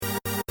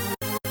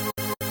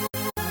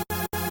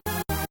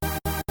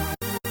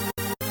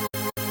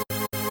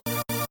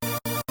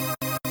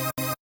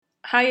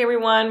Hi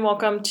everyone,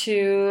 welcome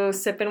to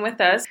Sippin'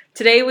 With Us.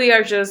 Today we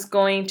are just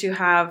going to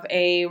have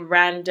a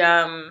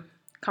random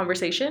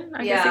conversation,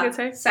 I guess you could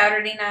say.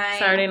 Saturday night,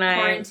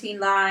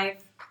 quarantine live,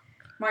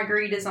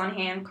 margaritas on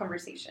hand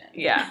conversation.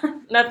 Yeah,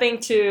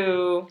 nothing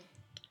too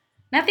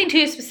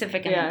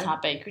specific in the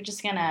topic. We're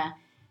just gonna,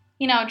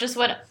 just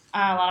what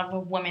a lot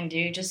of women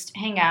do, just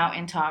hang out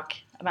and talk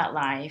about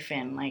life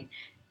and like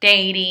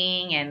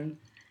dating and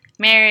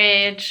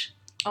marriage.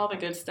 All the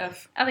good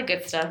stuff.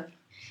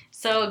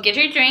 So get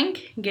your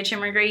drink, get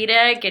your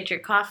margarita, get your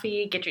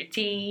coffee, get your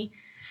tea,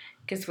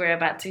 because we're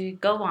about to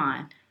go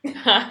on.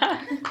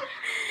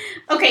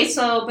 Okay,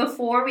 so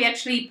before we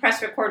actually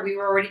press record, we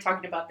were already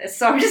talking about this.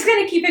 So I'm just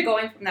going to keep it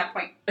going from that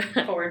point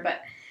forward.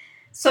 But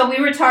so we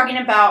were talking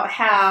about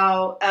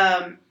how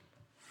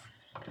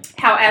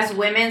as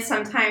women,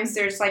 sometimes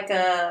there's like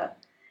a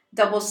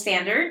double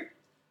standard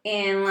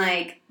in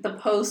like the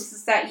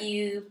posts that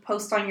you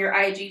post on your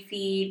IG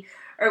feed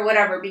or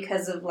whatever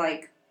because of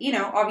like,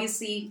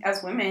 obviously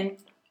as women,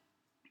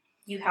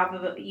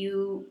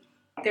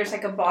 there's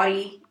like a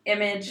body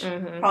image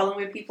problem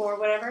with people or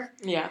whatever.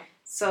 Yeah.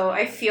 So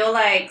I feel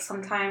like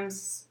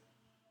sometimes,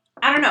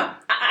 I don't know,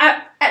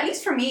 at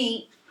least for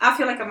me, I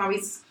feel like I'm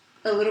always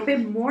a little bit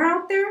more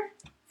out there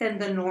than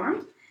the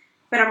norm,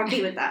 but I'm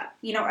okay with that.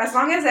 As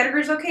long as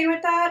Edgar's okay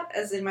with that,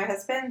 as in my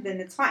husband, then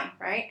it's fine,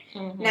 right?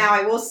 Mm-hmm. Now,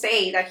 I will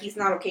say that he's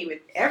not okay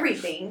with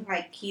everything.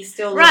 Like, he's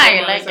still...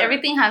 Right, like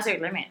everything has their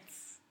limits.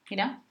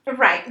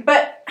 Right,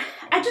 but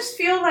I just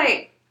feel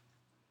like,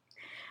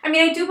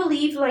 I do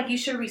believe, like, you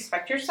should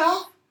respect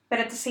yourself, but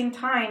at the same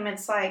time,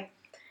 it's like,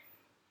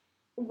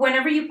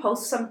 whenever you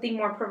post something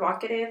more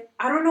provocative,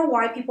 I don't know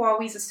why people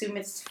always assume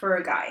it's for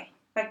a guy.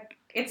 Like,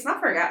 it's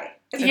not for a guy.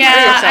 It's for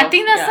yourself. I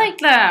think that's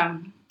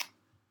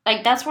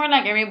that's where,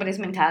 like, everybody's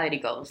mentality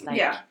goes. Like,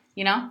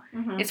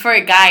 mm-hmm. It's for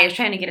a guy, it's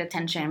trying to get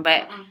attention,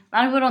 but a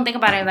lot of people don't think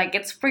about it, like,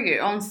 it's for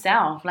your own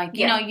self. Like,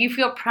 you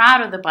feel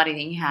proud of the body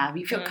that you have.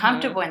 You feel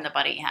comfortable in the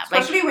body you have.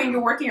 Especially when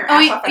you're working your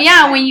ass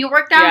off. When you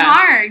work that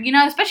hard,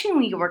 especially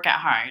when you work out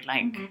hard.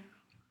 Like,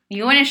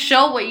 you want to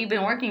show what you've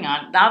been working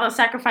on, all the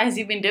sacrifice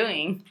you've been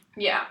doing.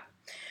 Yeah.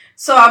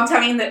 So I'm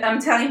telling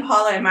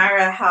Paula and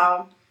Myra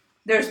how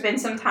there's been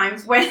some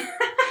times when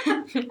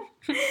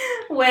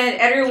when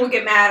Edgar will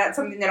get mad at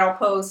something that I'll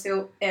post,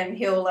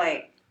 he'll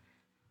like,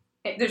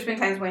 there's been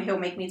times when he'll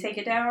make me take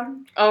it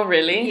down. Oh,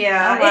 really?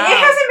 Yeah. Oh, wow. It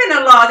hasn't been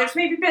a lot. There's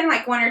maybe been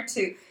like one or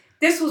two.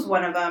 This was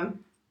one of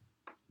them.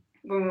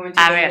 When we went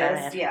to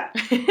Vegas. Yeah.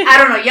 I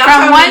don't know. Y'all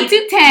from 1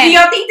 to 10. Do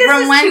y'all think this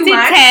is too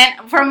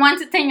much? From 1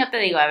 to 10, yo te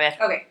digo, a ver.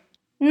 Okay.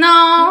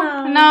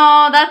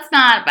 No, that's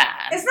not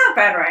bad. It's not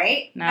bad,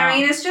 right? No.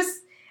 It's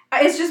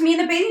just me in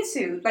the bathing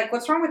suit. Like,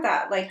 what's wrong with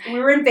that? Like, we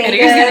were in Vegas.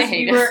 Yeah. Eric's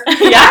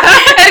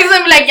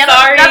gonna be like,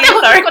 sorry.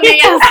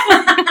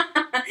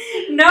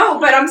 No,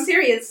 but I'm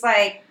serious.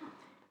 Like,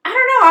 I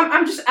don't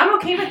know. I'm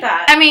okay with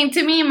that.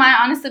 To me, my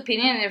honest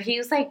opinion, if he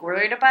was like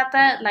worried about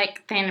that,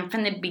 like then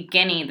from the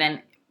beginning,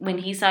 then when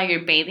he saw your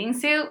bathing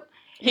suit,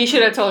 he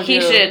should have told you.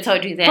 He should have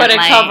told you that. Put a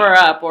cover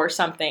up or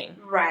something.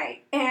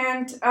 Right.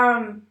 And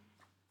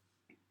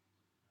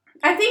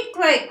I think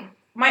like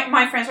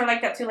my friends are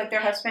like that too, like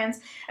their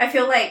husbands. I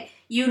feel like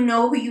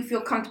who you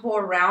feel comfortable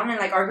around, and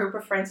like our group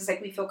of friends is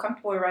like we feel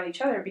comfortable around each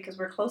other because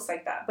we're close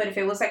like that. But if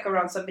it was like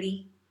around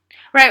somebody.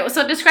 Right,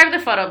 so describe the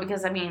photo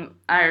because,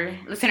 our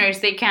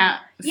listeners, they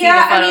can't see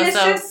the photo. It's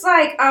just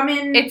like,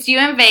 it's you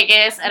in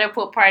Vegas at a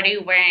pool party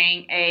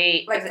wearing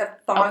a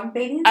thong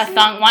bathing suit? A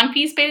thong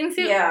one-piece bathing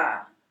suit?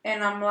 Yeah,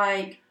 and I'm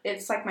like,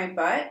 it's like my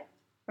butt.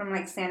 I'm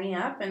like standing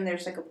up and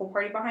there's like a pool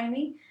party behind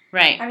me.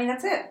 Right.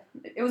 That's it.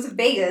 It was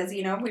Vegas,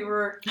 we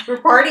were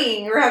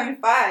partying, we were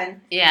having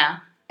fun. Yeah.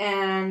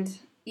 And,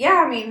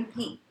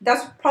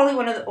 that's probably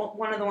one of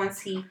the ones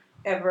he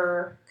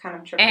ever kind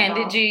of tripped And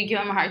about. did you give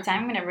him a hard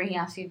time whenever he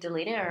asked you to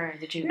delete it, or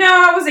did you? No,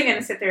 I wasn't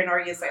gonna sit there and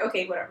argue. It's like,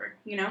 okay, whatever,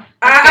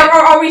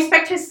 I'll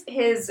respect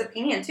his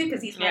opinion too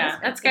because he's my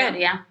husband. That's good.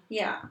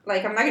 Yeah,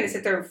 like I'm not gonna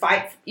sit there and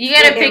fight. You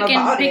gotta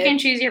pick and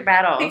choose your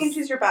battles. Pick and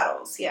choose your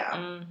battles. Yeah.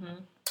 Mm-hmm.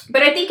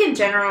 But I think in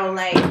general,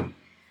 like, I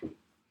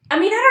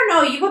don't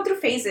know. You go through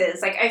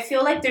phases. Like, I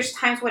feel like there's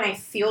times when I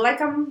feel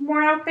like I'm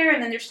more out there,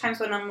 and then there's times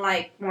when I'm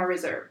like more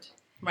reserved.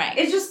 Right.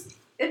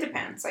 It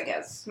depends, I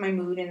guess, my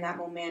mood in that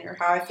moment or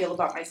how I feel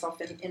about myself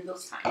in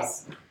those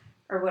times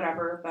or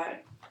whatever.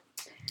 But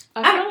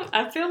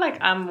I feel like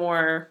I'm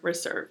more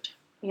reserved.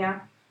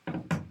 Yeah,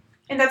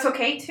 and that's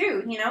okay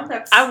too.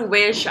 I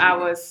wish I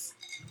was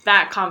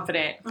that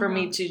confident for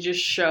me to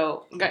just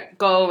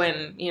go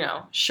and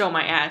show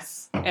my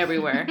ass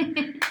everywhere.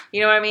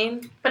 You know what I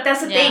mean? But that's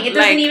the thing. It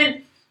doesn't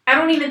even. I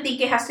don't even think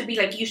it has to be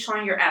like you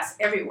showing your ass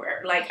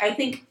everywhere. Like, I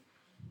think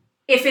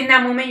if in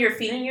that moment you're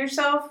feeling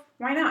yourself.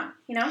 Why not?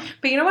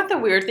 But you know what the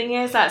weird thing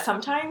is? That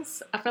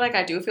sometimes I feel like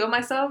I do feel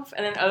myself.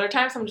 And then other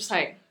times I'm just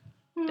like,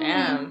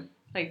 damn.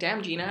 Like,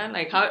 damn, Gina.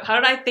 Like, how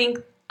did I think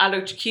I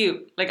looked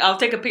cute? Like, I'll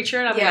take a picture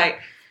and I'll be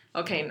like,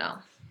 okay, no.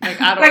 Like,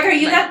 I don't... Like, are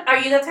you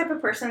that type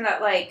of person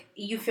that, like,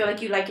 you feel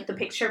like you like the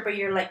picture, but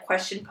you're, like,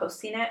 question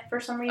posting it for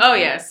some reason? Oh,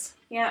 yes.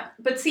 Yeah.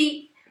 But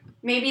see,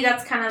 maybe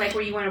that's kind of like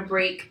where you want to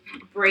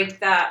break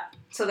that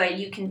so that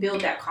you can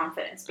build that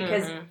confidence.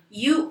 Because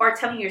you are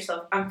telling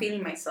yourself, I'm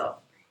feeling myself.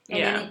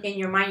 And then in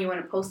your mind, you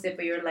want to post it,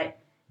 but you're like,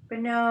 but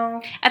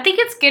no. I think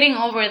it's getting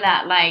over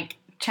that, like,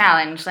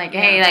 challenge. Like,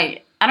 hey,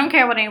 like, I don't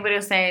care what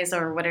anybody says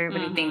or what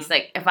everybody thinks.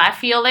 Like, if I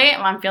feel it, if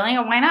I'm feeling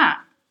it, why not?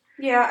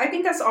 Yeah, I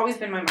think that's always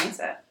been my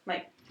mindset.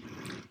 Like,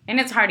 and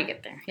it's hard to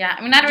get there. Yeah,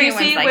 I mean, not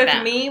everyone's like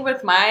that. With me,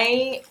 with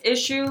my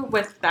issue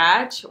with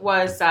that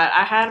was that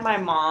I had my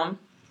mom,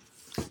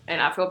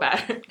 and I feel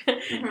bad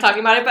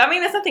talking about it, but I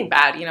mean, it's nothing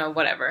bad, you know,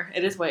 whatever.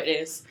 It is what it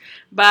is.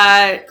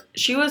 But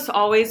she was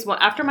always,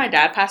 after my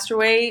dad passed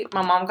away,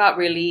 my mom got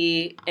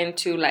really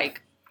into,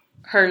 like,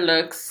 her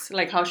looks,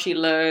 like how she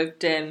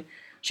looked, and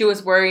she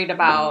was worried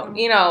about,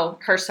 you know,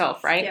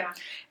 herself, right? Yeah.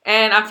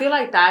 And I feel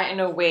like that, in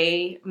a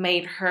way,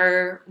 made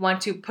her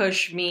want to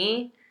push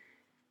me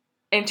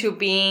into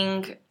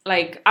being,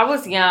 like, I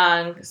was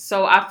young,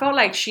 so I felt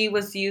like she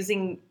was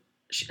using,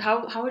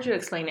 how would you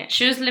explain it?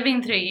 She was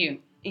living through you.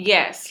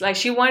 Yes, like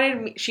she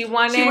wanted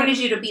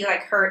you to be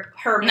like her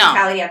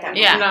mentality at that moment.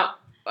 Yeah.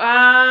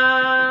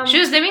 No. She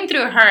was living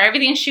through her,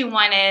 everything she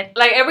wanted.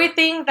 Like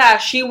everything that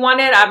she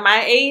wanted at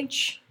my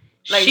age,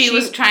 like she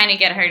was trying to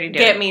get her to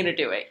get me to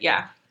do it.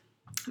 Yeah.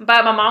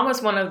 But my mom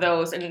was one of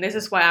those, and this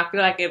is why I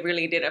feel like it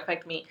really did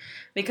affect me,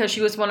 because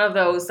she was one of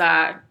those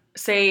that,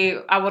 say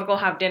I would go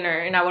have dinner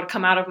and I would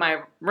come out of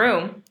my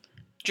room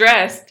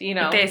dressed, you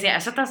know.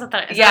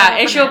 Yeah,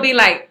 and she'll be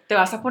like, ¿Te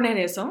vas a poner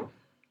eso?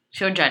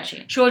 She'll judge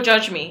you. She'll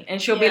judge me.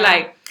 And she'll be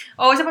like,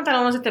 oh, ese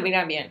pantalón no se te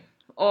mira bien.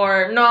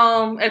 Or,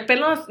 no, el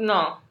pelo,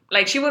 no.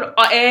 Like, she would,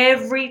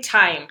 every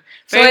time.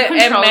 Very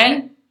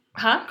controlling.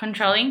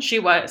 Controlling? She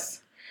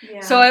was. Yeah.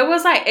 So it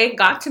was like, it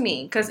got to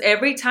me. Because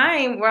every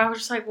time where I was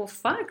just like, well,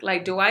 fuck.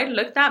 Like, do I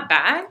look that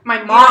bad?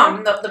 My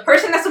mom, the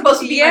person that's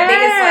supposed to be my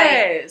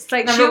biggest,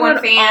 like she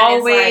would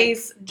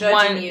always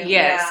judging you.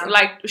 Yes. Yeah.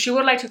 Like, she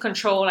would like to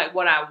control, like,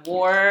 what I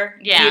wore.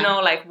 Yeah. You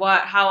know, like,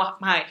 how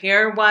my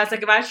hair was.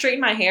 Like, if I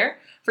straightened my hair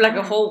for, like,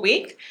 a whole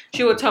week,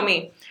 she would tell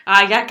me,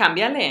 ya,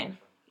 cámbiale.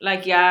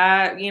 Like,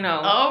 ya, you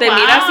know, te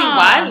miras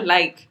igual.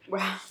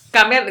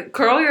 Like,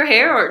 curl your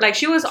hair. Or, like,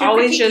 she was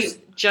always just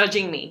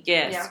judging me.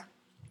 Yes. Yeah.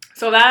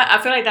 So that,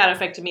 I feel like that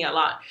affected me a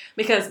lot.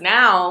 Because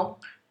now,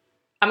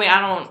 I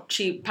mean,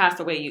 she passed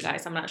away, you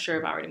guys. I'm not sure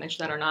if I already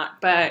mentioned that or not.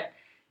 But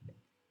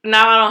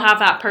now I don't have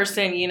that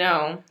person, you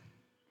know,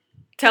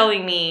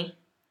 telling me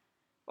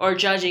or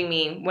judging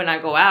me when I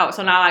go out.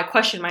 So now I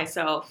question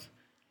myself,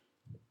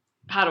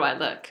 how do I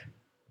look?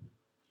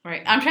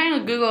 Right. I'm trying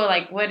to Google,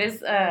 like, what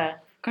is a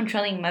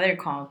controlling mother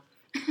called?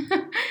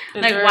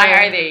 Like, why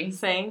are they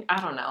saying? I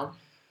don't know.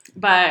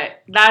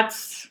 But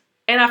that's...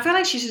 And I feel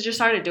like she just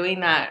started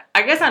doing that.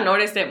 I guess I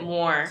noticed it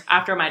more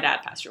after my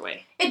dad passed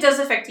away. It does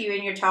affect you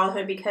in your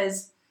childhood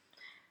because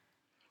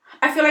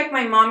I feel like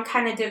my mom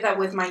kind of did that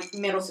with my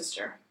middle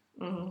sister.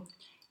 Mm-hmm.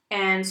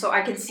 And so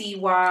I can see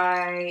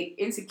why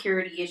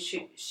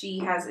she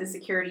has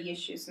insecurity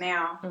issues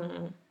now.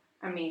 Mm-hmm.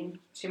 I mean,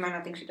 she might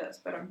not think she does,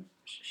 but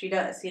she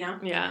does, you know?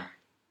 Yeah.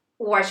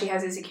 Why she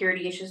has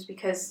insecurity issues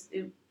because...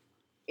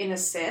 in a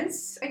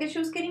sense, I guess she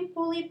was getting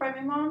bullied by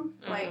my mom.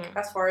 Mm-hmm. Like,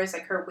 as far as,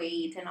 like, her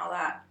weight and all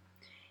that.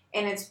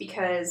 And it's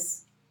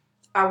because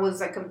I was,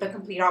 like, the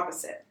complete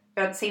opposite.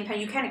 But at the same time,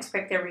 you can't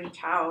expect every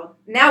child.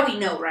 Now we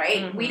know, right?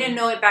 Mm-hmm. We didn't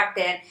know it back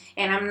then.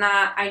 And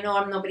I know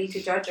I'm nobody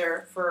to judge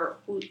her for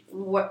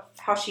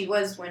how she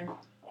was when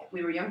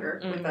we were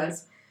younger with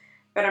us.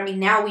 But, I mean,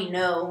 now we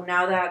know.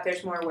 Now that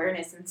there's more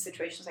awareness in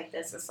situations like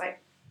this, it's like,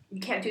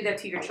 you can't do that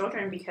to your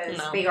children because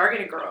they are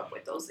going to grow up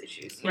with those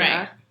issues.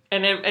 Right. Know?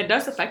 And it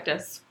does affect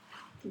us.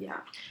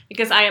 Yeah.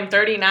 Because I am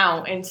 30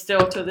 now, and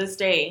still to this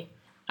day,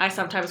 I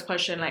sometimes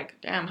question, like,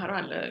 damn, how do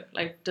I look?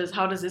 Like,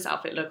 how does this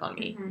outfit look on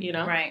me? You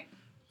know? Right.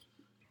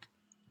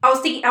 I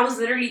was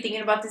literally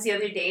thinking about this the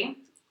other day.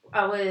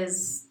 Are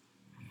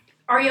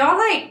y'all,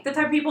 like, the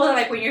type of people that,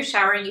 like, when you're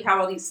showering, you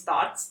have all these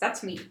thoughts?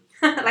 That's me.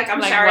 Like,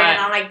 I'm showering and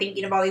I'm, like,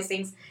 thinking of all these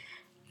things.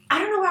 I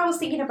don't know what I was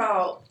thinking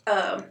about,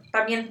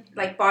 también,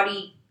 like,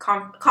 body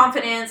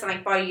confidence and,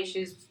 like, body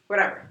issues,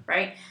 whatever,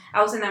 right?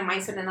 I was in that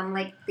mindset and I'm,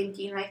 like,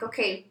 thinking, like,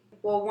 okay,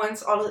 well,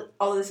 once all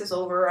of this is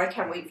over, I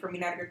can't wait for me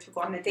to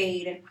go on a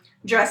date and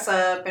dress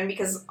up. And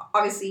because,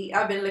 obviously,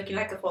 I've been looking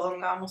like a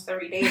fodonga almost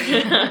every day.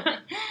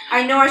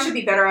 I know I should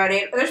be better at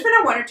it. There's been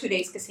 1 or 2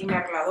 days que sí me he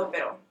arreglado,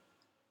 pero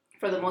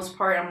for the most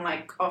part, I'm,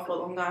 like, off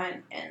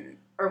fodonga and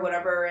or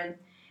whatever. And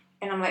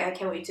I'm, like, I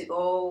can't wait to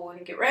go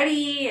and get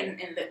ready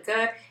and look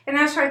good. And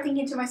I started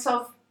thinking to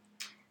myself,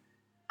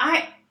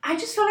 I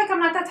just feel like I'm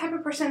not that type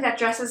of person that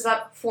dresses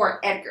up for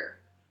Edgar.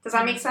 Does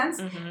that make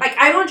sense? Mm-hmm. Like,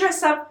 I don't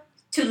dress up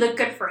to look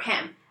good for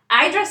him.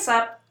 I dress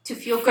up to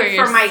feel good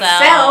for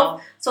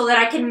myself so that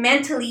I can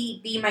mentally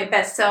be my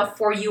best self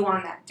for you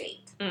on that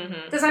date.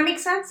 Mm-hmm. Does that make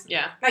sense?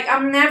 Yeah. Like,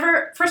 I'm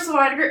never... First of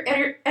all,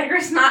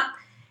 Edgar's not...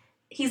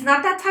 He's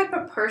not that type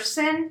of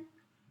person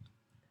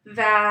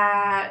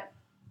that...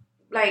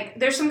 Like,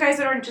 there's some guys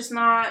that are just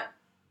not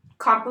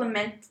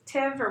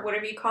complimentive or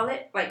whatever you call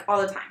it, like,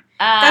 all the time.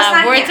 That's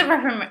not words him.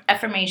 Of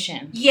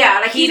affirmation. Yeah,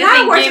 like, he's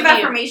not words of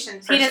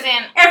affirmation. He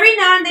doesn't... Every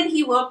now and then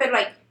he will, but,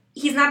 like,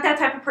 he's not that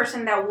type of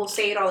person that will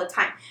say it all the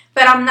time.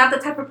 But I'm not the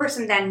type of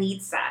person that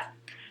needs that.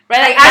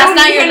 Right? Like, that's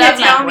not your love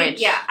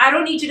language. I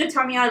don't need you to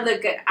tell me I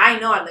look good. I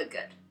know I look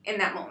good in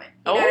that moment.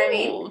 You know what I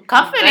mean?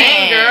 Confident.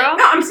 Dang, girl.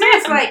 No, I'm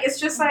serious. Like, it's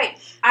just like,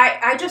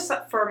 I just,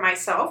 for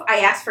myself,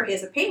 I ask for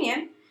his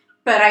opinion,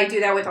 but I do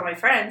that with all my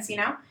friends, you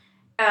know?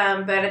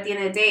 But at the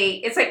end of the day,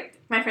 it's like,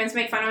 my friends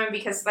make fun of me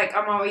because, like,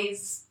 I'm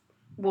always,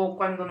 well,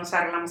 cuando nos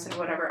arreglamos and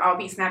whatever, I'll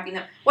be snapping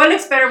them. What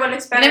looks better? Let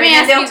me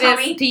ask you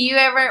this. Do you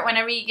ever,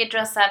 whenever you get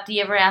dressed up, do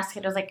you ever ask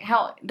it, like,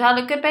 hell, do I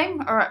look good,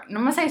 babe? Or, no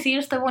me vas a decir,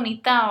 estoy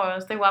bonita o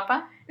estoy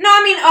guapa? No,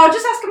 I mean, I'll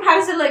just ask him, how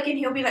does it look? And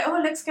he'll be like, oh,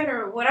 it looks good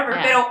or whatever.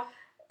 Yeah. But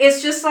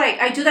it's just like,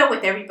 I do that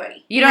with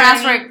everybody. You don't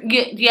ask for,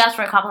 you ask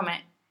for a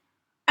compliment?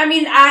 I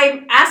mean,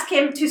 I ask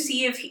him to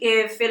see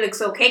if it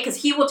looks okay, because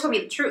he will tell me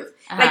the truth.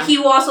 Uh-huh. Like, he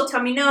will also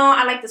tell me, no,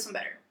 I like this one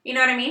better. You know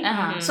what I mean?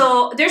 Uh-huh.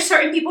 So, there's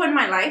certain people in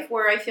my life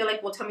where I feel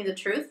like will tell me the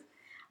truth.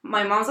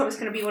 My mom's always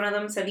going to be one of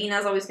them.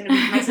 Selina's always going to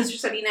be, my sister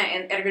Selina,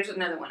 and Edgar's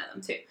another one of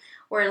them too.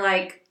 Where,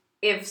 like,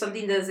 if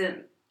something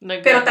doesn't,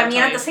 like pero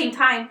también at the same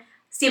time,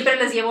 siempre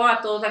les llevo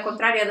a todos la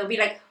contraria. They'll be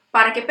like,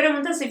 ¿para qué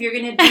preguntas if you're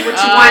going to do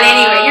what you want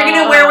anyway? You're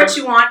going to wear what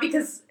you want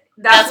because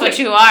that's what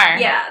you are.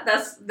 Yeah,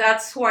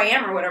 that's who I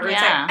am or whatever. Yeah.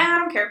 It's like, I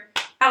don't care.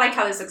 I like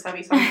how this looks on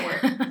me, so I'm going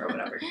to wear it or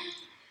whatever.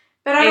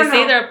 But I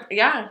don't know.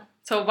 Yeah.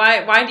 So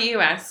why do you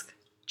ask?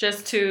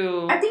 Just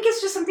to... I think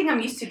it's just something I'm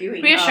used to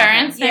doing.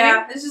 Reassurance, maybe?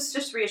 Yeah, it's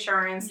just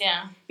reassurance.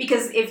 Yeah.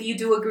 Because if you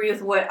do agree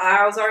with what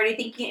I was already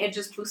thinking, it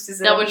just boosts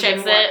it. Double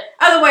checks it.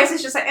 Otherwise,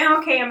 it's just like,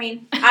 okay, I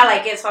mean, I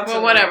like it, so I'm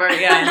well, whatever,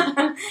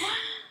 yeah.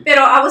 But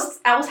I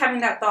was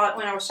having that thought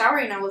when I was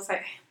showering. I was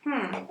like,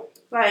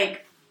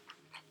 like,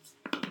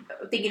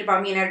 thinking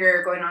about me and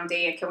Edgar going on a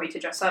date. I can't wait to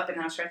dress up. And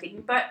then I started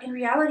thinking, but in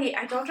reality,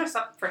 I don't dress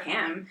up for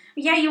him.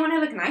 Yeah, you want to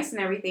look nice and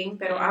everything,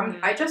 but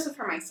I dress up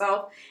for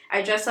myself.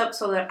 I dress up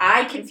so that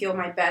I can feel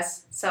my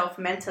best self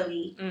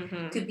mentally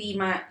to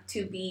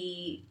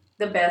be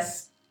the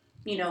best,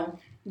 you know,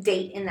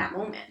 date in that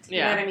moment.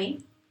 You know what I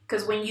mean?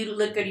 Because when you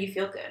look good, you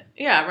feel good.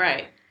 Yeah,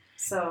 right.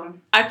 So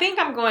I think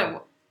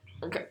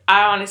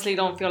I honestly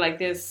don't feel like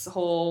this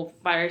whole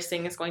virus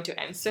thing is going to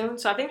end soon.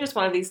 So I think just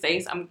one of these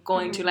days I'm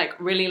going to like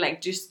really like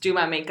just do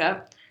my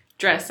makeup,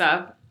 dress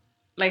up,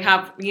 like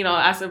have, you know,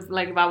 as if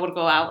like if I would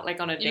go out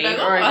like on a date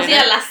or a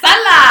dinner. A la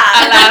sala.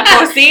 A la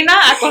cocina,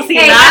 a cocinar.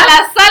 Hey, a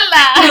la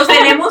sala. Nos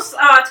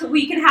tenemos,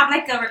 we can have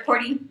like a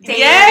recording day.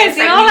 Yes,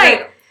 you know,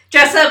 like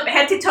dress up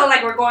head to toe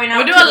like we're going out.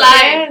 We'll do a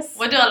live.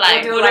 We'll do a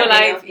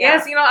live.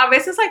 Yes, you know, a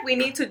veces like we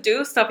need to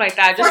do stuff like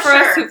that just for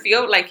us to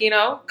feel like, you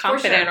know,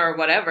 confident or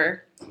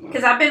whatever.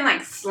 Because I've been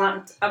like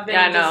slumped. I've been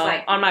just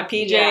like on my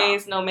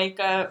PJs, no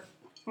makeup.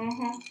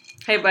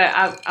 Hey, but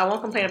I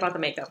won't complain about the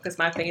makeup because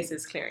my face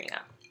is clearing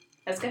up.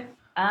 That's good.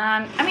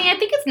 I mean, I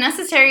think it's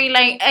necessary.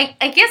 Like,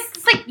 I guess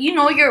it's like, you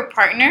know, your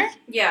partner.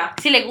 Yeah.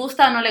 Si le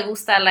gusta o no le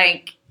gusta,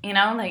 like, you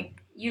know, like.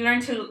 You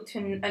learn to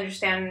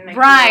understand. Like,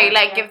 right.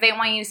 Like, if they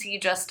want you to see you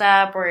dressed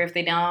up or if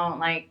they don't,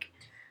 like.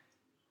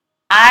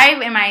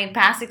 In my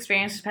past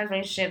experiences, past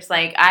relationships,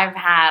 like, I've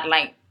had,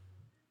 like,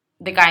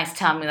 the guys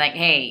tell me, like,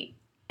 hey,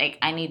 like,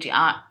 I need you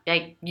out.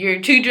 Like,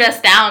 you're too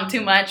dressed down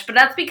too much. But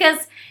that's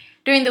because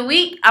during the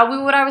week, we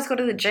would always go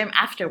to the gym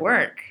after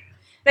work.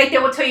 Like, they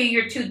will tell you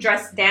you're too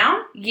dressed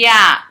down?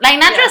 Yeah. Like,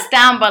 not dressed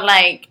down, but,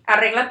 like...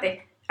 Arréglate,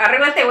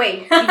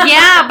 wey.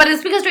 Yeah, but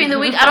it's because during the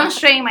week, I don't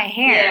straighten my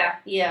hair.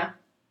 Yeah.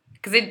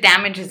 Because it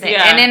damages it.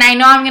 Yeah. And then I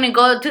know I'm going to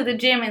go to the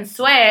gym and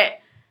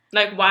sweat.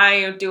 Like,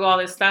 why do all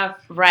this stuff?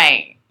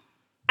 Right.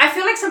 I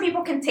feel like some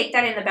people can take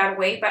that in a bad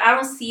way, but I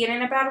don't see it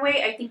in a bad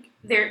way. I think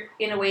they're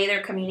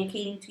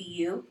communicating to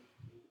you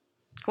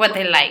what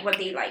they like. What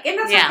they like. And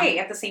that's okay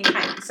at the same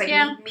time. It's like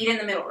meet in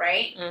the middle,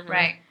 right?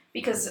 Right.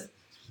 Because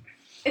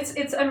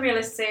it's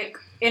unrealistic,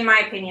 in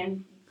my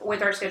opinion,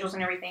 with our schedules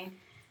and everything.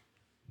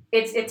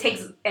 It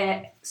takes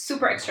a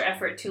super extra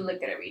effort to look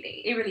good every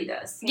day. It really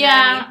does. You know what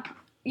I mean?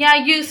 Yeah,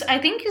 I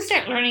think you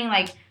start learning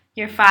like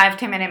your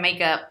 5-10 minute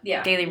makeup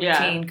daily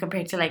routine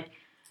compared to like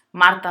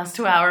Marta's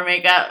 2-hour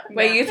makeup.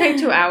 Wait, you take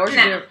 2 hours?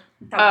 Nah.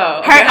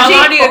 How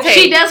long do you take?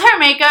 She does her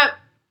makeup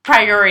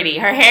priority.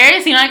 Her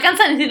hair, si no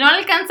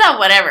alcanza,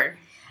 whatever.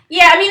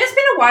 Yeah, I mean, it's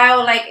been a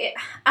while. Like,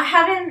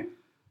 I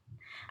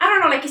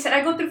don't know, like you said,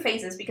 I go through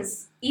phases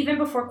because even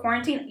before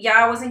quarantine,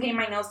 I wasn't getting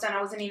my nails done.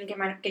 I wasn't even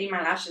getting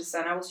my lashes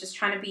done. I was just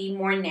trying to be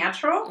more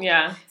natural.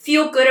 Yeah.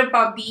 Feel good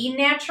about being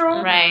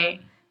natural.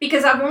 Right.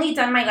 Because I've only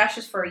done my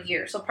lashes for a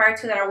year. So prior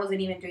to that, I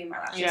wasn't even doing my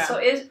lashes. Yeah. So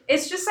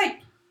it's just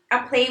like I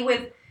play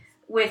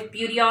with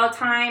beauty all the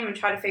time and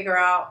try to figure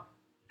out.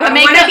 I don't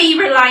want to be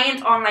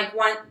reliant on like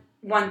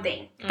one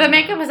thing. But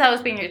makeup has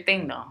always been your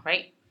thing though,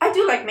 right? I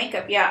do like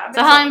makeup, yeah.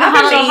 So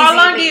how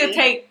long do you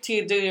take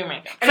to do your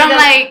makeup? From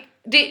like...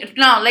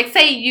 like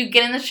say you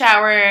get in the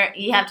shower,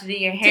 you have to do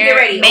your hair,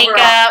 ready,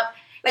 makeup,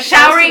 like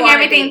showering,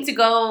 everything to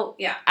go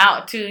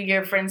out to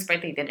your friend's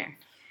birthday dinner.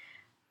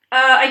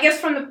 I guess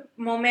from the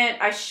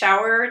moment I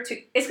shower it's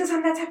because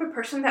I'm that type of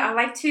person that I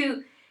like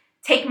to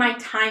take my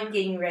time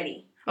getting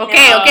ready.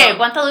 Okay.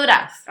 ¿Cuánto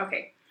duras?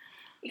 Okay.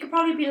 It could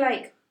probably be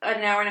like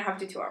an hour and a half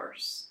to 2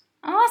 hours.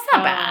 Oh, it's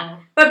not bad.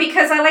 But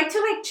because I like to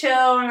like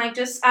chill and like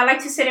just I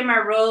like to sit in my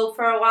robe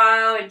for a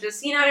while and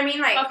just you know what I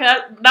mean, like okay,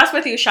 that's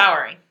with you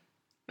showering.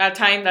 That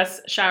time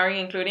that's showering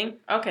including.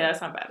 Okay, that's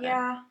not bad. Then.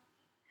 Yeah.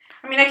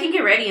 I mean, I can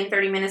get ready in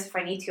 30 minutes if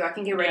I need to. I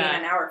can get ready in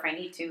an hour if I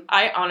need to.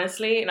 I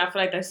honestly, and I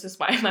feel like that's just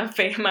why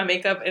my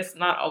makeup is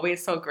not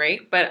always so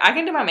great, but I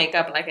can do my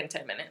makeup like in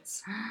 10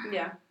 minutes.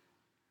 Yeah.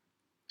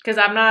 Because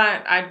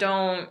I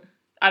don't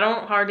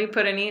hardly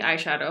put any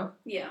eyeshadow.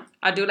 Yeah.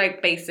 I do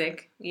like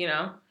basic, you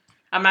know.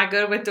 I'm not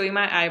good with doing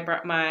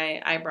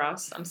my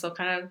eyebrows. I'm still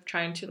kind of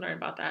trying to learn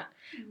about that.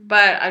 Mm-hmm.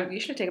 But I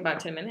usually take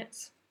about 10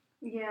 minutes.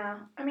 Yeah.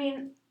 I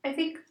mean, I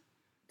think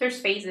there's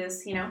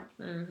phases, you know.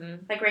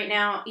 Mm-hmm. Like right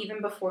now,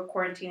 even before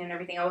quarantine and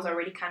everything, I was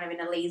already kind of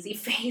in a lazy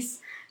phase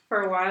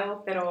for a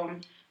while. But I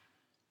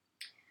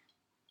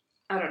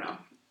don't know.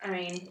 I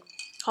mean,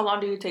 how long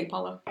do you take,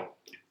 Paula?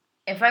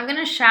 If I'm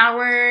gonna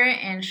shower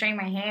and straighten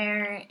my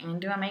hair and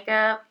do my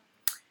makeup,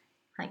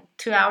 like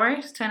 2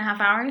 hours,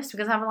 2.5 hours,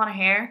 because I have a lot of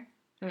hair.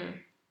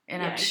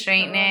 And I have to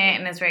straighten it,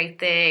 and it's very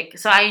thick.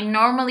 So I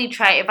normally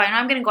try, if I know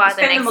I'm gonna go out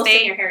the next day. Spend the most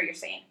in your hair, you're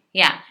saying.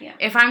 Yeah.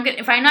 If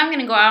I know I'm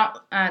gonna go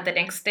out the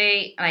next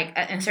day, like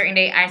a certain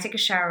day, I take a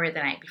shower the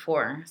night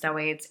before. So that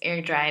way it's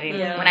air dried. And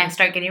when I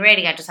start getting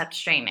ready, I just have to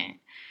straighten it.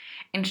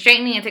 And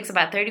straightening it takes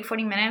about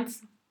 30-40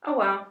 minutes. Oh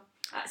wow!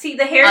 See,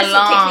 the hair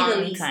still takes me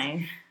the least.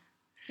 Time.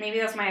 Maybe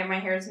that's my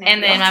hair's neck.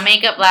 And then my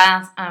makeup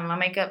lasts. My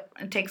makeup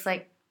takes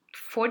like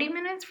 40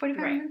 minutes,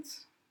 45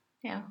 minutes.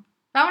 Yeah.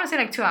 I want to say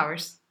like 2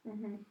 hours.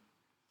 Mm-hmm.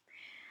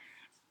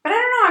 But I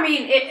don't know. I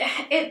mean,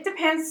 it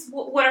depends.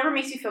 Whatever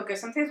makes you feel good.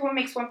 Sometimes what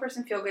makes one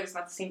person feel good is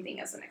not the same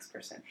thing as the next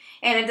person.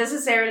 And it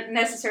doesn't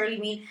necessarily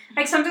mean...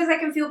 Like, sometimes I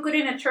can feel good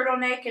in a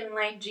turtleneck and,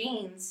 like,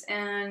 jeans.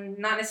 And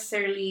not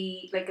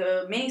necessarily, like,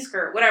 a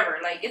miniskirt. Whatever.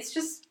 Like, it's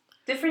just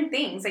different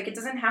things. Like, it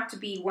doesn't have to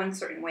be one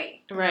certain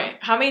way. Right.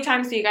 How many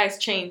times do you guys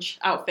change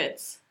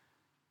outfits?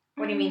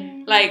 What do you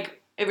mean?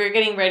 Like, if you're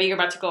getting ready, you're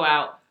about to go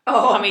out.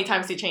 Oh. How many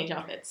times do you change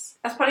outfits?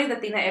 That's probably the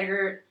thing that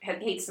Edgar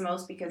hates the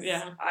most because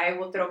I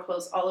will throw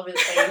clothes all over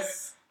the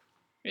place.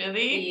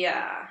 Really?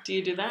 Yeah. Do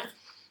you do that?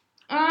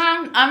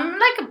 I'm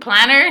like a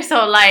planner,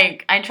 so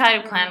like I try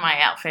to plan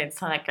my outfits,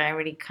 so like I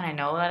already kind of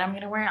know that I'm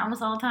gonna wear it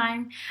almost all the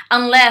time.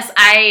 Unless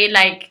I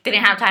like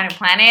didn't have time to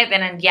plan it,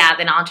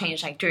 then I'll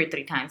change like 2 or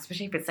 3 times,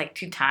 especially if it's like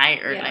too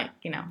tight or like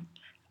you know.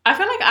 I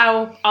feel like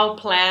I'll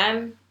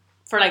plan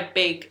for like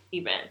big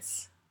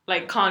events,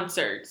 like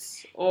concerts.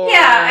 Or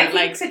I think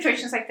like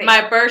situations like that.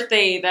 My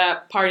birthday,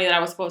 the party that I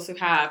was supposed to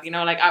have, you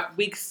know, like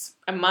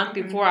a month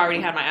before I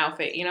already had my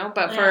outfit, you know.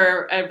 But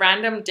for a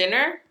random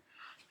dinner,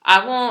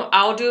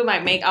 I'll do my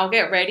I'll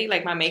get ready,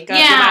 like my makeup,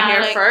 do my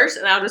hair first,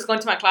 and I'll just go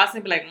into my closet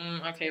and be like,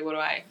 okay, what do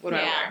I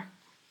wear?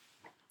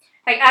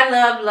 Like I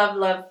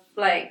love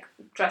like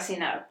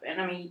dressing up,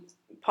 and I mean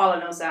Paula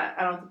knows that.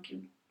 I don't think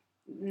you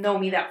know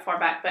me that far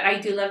back, but I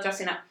do love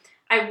dressing up.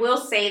 I will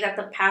say that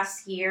the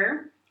past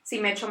year, sí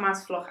me echo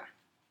más floja.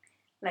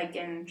 Like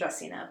in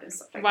dressing up and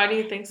stuff like that. Why do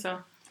you think so?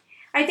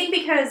 I think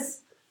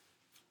because,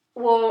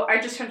 well, I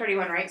just turned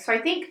 31, right? So I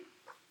think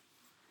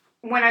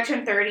when I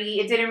turned 30,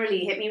 it didn't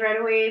really hit me right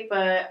away,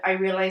 but I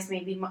realized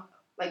maybe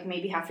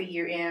half a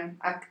year in,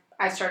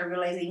 I started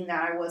realizing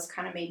that I was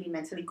kind of maybe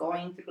mentally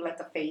going through like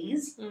a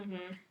phase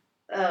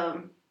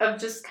of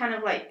just kind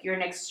of like your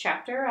next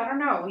chapter. I don't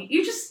know.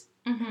 You just...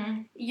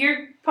 Mm-hmm.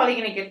 You're probably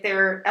going to get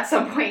there at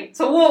some point.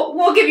 So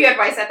we'll give you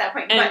advice at that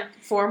point. But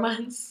 4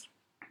 months?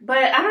 But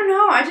I don't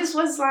know. I just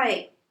was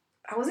like,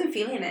 I wasn't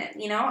feeling it,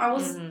 you know? I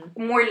was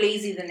more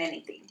lazy than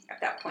anything at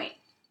that point,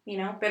 you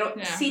know? But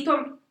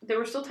there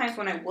were still times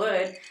when I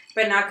would,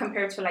 but not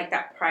compared to like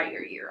that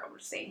prior year, I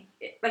would say.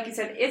 Like you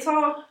said, it's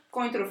all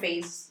going through a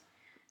phase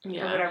or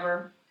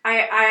whatever.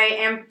 I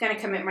am going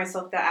to commit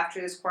myself that after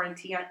this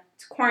quarantine,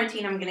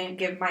 I'm going to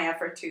give my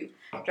effort to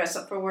dress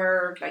up for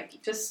work,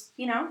 like just,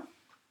 you know?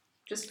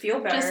 Just feel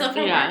better. Dress up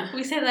for work.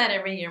 We say that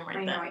every year, Martha.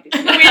 I know, I do.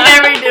 We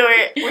never do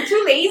it. We're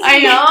too lazy. I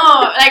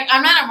know. Like,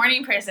 I'm not a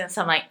morning person,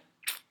 so I'm like,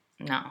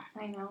 no.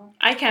 I know.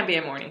 I can't be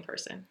a morning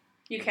person.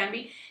 You can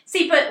be.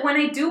 See, but when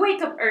I do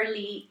wake up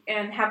early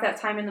and have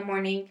that time in the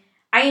morning,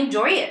 I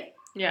enjoy it.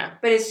 Yeah.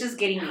 But it's just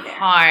getting me there.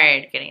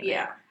 Hard getting there.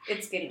 Yeah,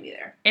 it's getting me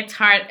there. It's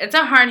hard. It's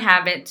a hard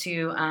habit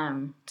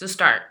to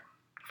start,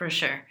 for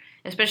sure.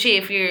 Especially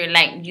if you're,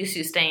 like, used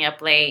to staying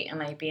up late and,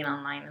 like, being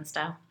online and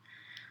stuff.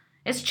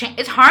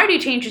 It's hard to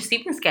change your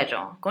sleeping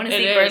schedule. Going to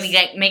sleep early,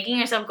 like making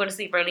yourself go to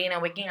sleep early and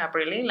then waking up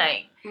early,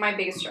 like my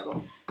biggest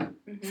struggle.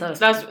 Mm-hmm. So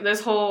that's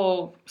this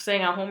whole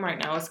staying at home right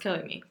now is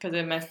killing me because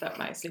it messed up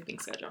my sleeping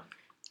schedule.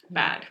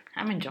 Bad.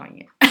 I'm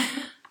enjoying it.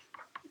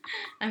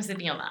 I'm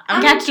sleeping a lot.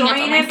 I'm catching up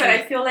on my sleep. But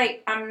I feel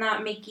like I'm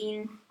not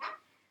making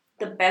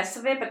the best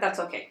of it. But that's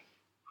okay.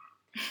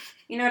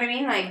 You know what I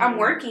mean? Like I'm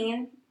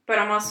working, but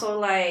I'm also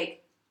like.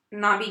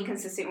 Not being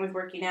consistent with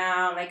working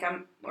out,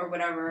 or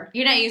whatever.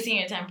 You're not using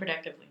your time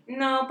productively.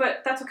 No,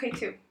 but that's okay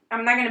too.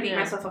 I'm not gonna beat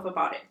myself up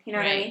about it. You know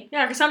what I mean?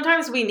 Yeah, because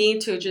sometimes we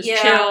need to just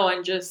chill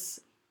and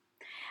just.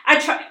 I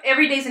try.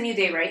 Every day's a new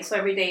day, right? So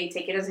every day,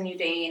 take it as a new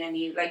day and a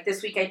new. Like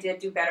this week, I did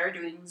do better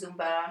doing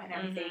Zumba and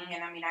everything.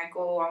 And I mean, I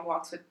go on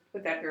walks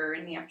with Edgar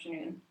in the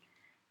afternoon.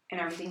 and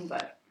everything,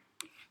 but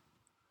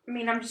I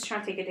mean, I'm just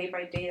trying to take it day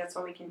by day. That's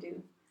all we can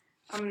do.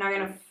 I'm not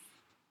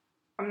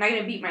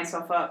gonna beat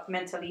myself up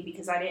mentally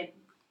because I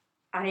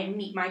didn't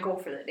meet my goal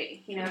for the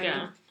day. You know what I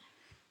mean?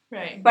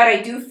 Right. But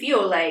I do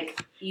feel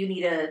like I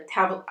need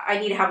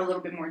to have a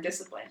little bit more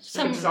discipline.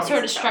 Some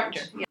sort of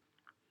structure. Yeah.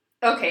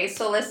 Okay,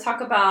 so let's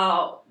talk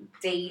about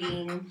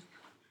dating.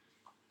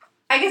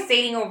 I guess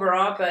dating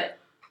overall, but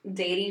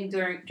dating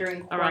during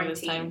quarantine. Around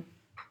this time.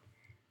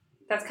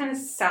 That kind of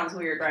sounds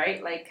weird,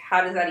 right? Like,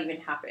 how does that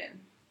even happen?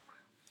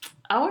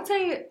 I would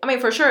say, I mean,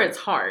 for sure it's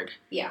hard.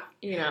 Yeah.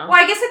 You know?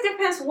 Well, I guess it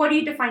depends. What do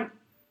you define?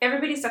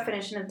 Everybody's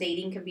definition of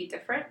dating can be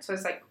different. So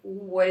it's like,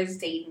 what does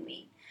dating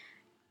mean?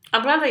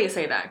 I'm glad that you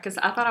say that because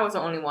I thought I was the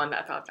only one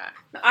that thought that.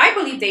 I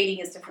believe dating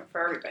is different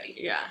for everybody.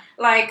 Yeah.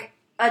 Like,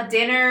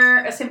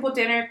 a simple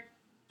dinner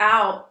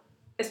out,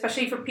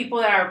 especially for people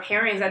that are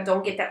parents that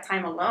don't get that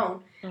time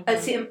alone, a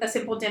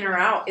simple dinner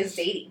out is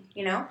dating,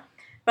 you know?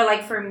 But,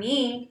 like, for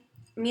me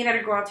and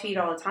I go out to eat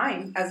all the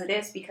time, as it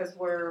is, because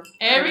we're...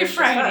 Every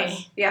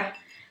Friday. Yeah.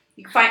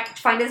 You can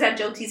find us at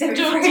Jotie's every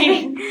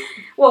Friday.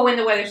 Well, when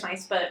the weather's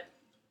nice, but...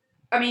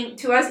 I mean,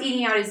 to us,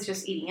 eating out is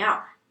just eating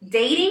out.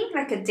 Dating,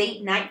 like a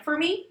date night for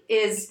me,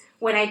 is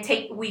when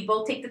we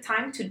both take the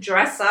time to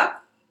dress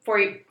up for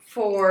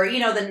you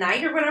know, the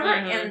night or whatever,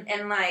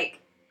 and like,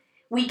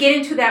 we get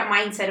into that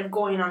mindset of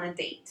going on a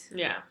date.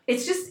 Yeah.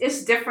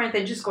 It's different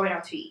than just going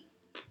out to eat.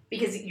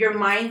 Because your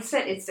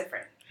mindset is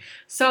different.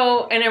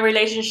 So, in a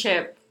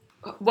relationship,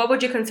 what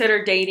would you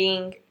consider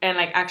dating and,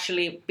 like,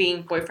 actually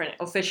being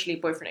officially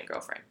boyfriend and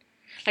girlfriend?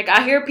 Like,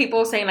 I hear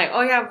people saying, like,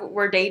 oh, yeah,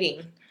 we're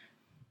dating.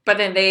 But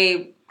then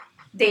they...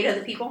 Date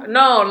other people?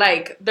 No,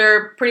 like,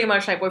 they're pretty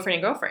much, like, boyfriend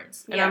and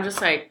girlfriends. And yeah. I'm just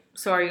like,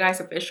 so are you guys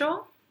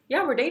official?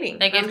 Yeah, we're dating.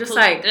 Like, I'm just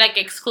like... Like,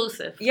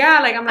 exclusive. Yeah,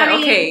 like, I'm like,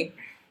 okay.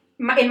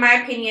 In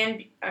my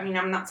opinion, I mean,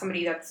 I'm not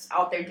somebody that's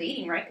out there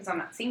dating, right? Because I'm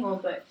not single,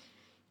 but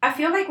I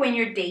feel like when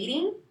you're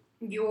dating...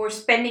 You're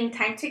spending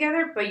time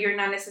together, but you're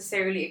not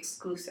necessarily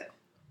exclusive.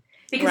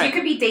 Because you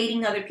could be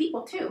dating other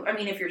people, too. I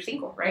mean, if you're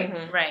single, right?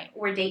 Mm-hmm. Right.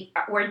 We're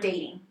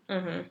dating.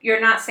 Mm-hmm.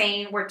 You're not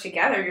saying we're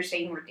together. You're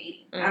saying we're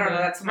dating. Mm-hmm. I don't know.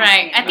 That's my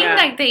right. opinion. I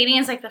think, like, dating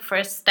is, like, the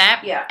first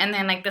step. Yeah. And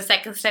then, like, the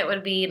second step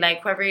would be,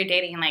 like, whoever you're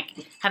dating, like,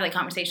 have the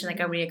conversation, like,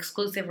 are we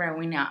exclusive or are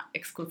we not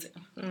exclusive?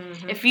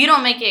 Mm-hmm. If you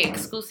don't make it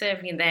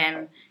exclusive,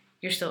 then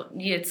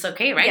it's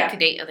okay, right, to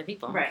date other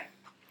people. Right.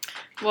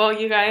 Well,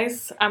 you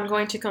guys, I'm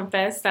going to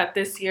confess that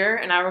this year,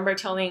 and I remember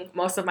telling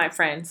most of my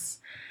friends,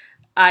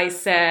 I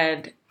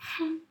said,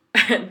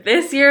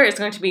 this year is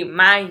going to be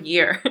my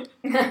year.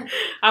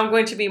 I'm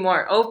going to be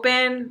more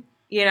open.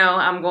 You know,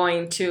 I'm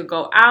going to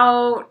go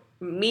out,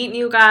 meet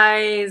new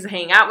guys,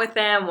 hang out with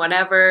them,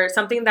 whatever.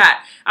 Something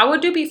that I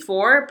would do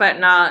before, but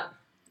not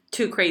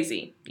too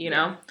crazy, you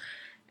know?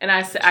 And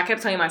I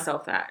kept telling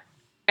myself that.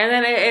 And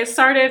then it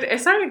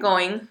started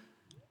going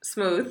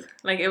smooth.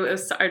 Like,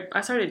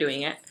 I started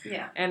doing it.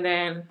 Yeah. And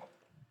then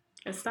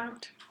it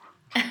stopped.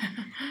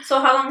 So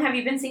how long have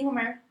you been single,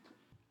 Mary?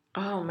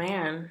 Oh,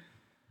 man.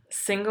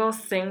 Single.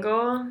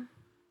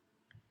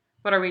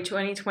 What are we,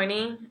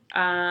 2020?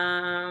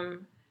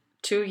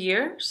 2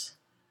 years?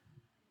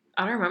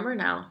 I don't remember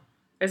now.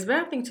 It's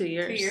been, I think, 2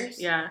 years. 2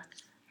 years? Yeah.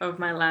 Of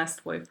my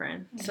last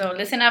boyfriend. So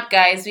listen up,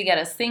 guys. We got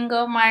a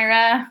single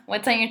Myra.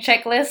 What's on your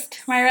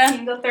checklist, Myra?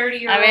 Single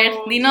 30-year-old. A ver,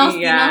 dinos.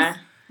 Yeah.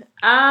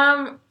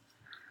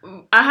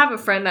 I have a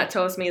friend that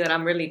tells me that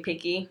I'm really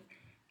picky,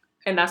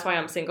 and that's why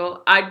I'm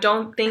single. I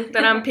don't think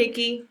that I'm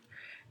picky.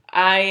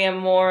 I am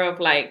more of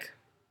like,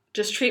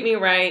 just treat me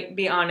right,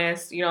 be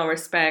honest, you know,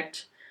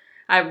 respect.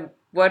 I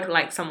would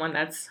like someone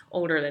that's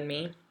older than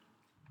me.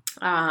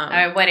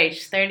 What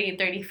age? 30,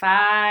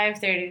 35,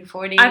 30,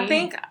 40? I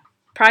think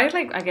probably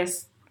like, I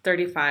guess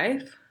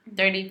 35.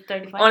 30,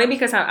 35? Only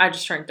because I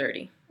just turned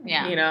 30.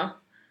 Yeah. You know?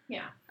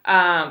 Yeah.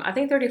 I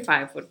think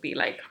 35 would be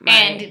like my...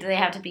 And do they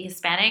have to be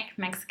Hispanic,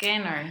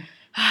 Mexican, or...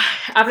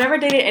 I've never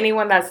dated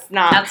anyone that's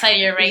not... Outside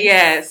your race?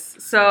 Yes.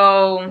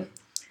 So,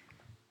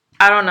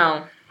 I don't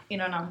know. You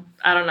don't know?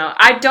 I don't know.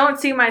 I don't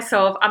see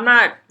myself... I'm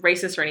not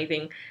racist or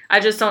anything. I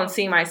just don't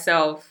see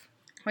myself...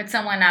 With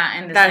someone not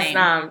in the that's same...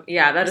 not...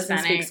 Yeah, that doesn't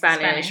speak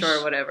Spanish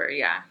or whatever.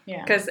 Yeah.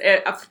 Because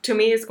to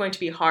me, it's going to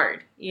be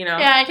hard, you know?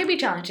 Yeah, it can be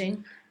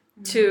challenging.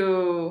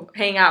 To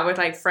hang out with,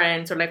 like,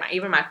 friends or, like,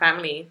 even my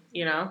family,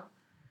 you know?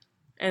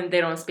 And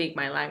they don't speak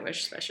my language,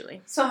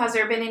 especially. So has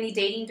there been any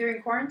dating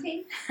during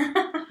quarantine?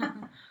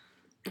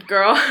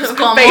 Girl,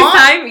 ¿Cómo?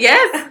 FaceTime?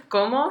 Yes.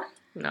 ¿Cómo?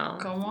 No.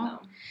 ¿Cómo?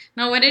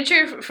 No, what did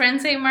your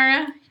friend say,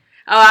 Mara?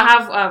 Oh, I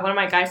have one of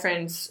my guy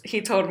friends.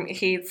 He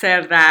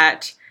said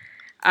that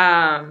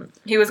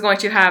he was going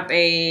to have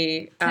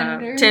a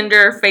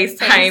Tinder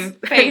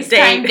FaceTime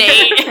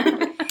date.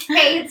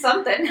 Hey, it's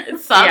something.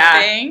 It's something.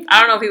 Yeah.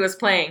 I don't know if he was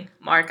playing.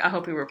 Mark, I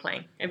hope you were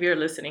playing, if you're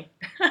listening.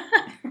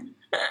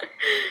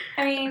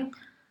 I mean...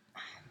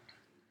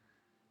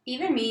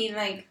 Even me,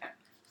 like,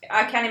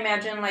 I can't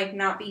imagine, like,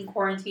 not being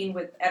quarantined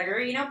with Edgar,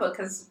 you know,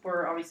 because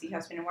we're obviously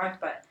husband and wife,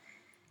 but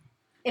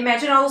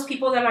imagine all those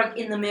people that are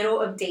in the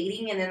middle of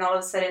dating and then all of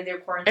a sudden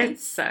they're quarantined. It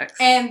sucks.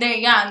 And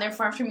they're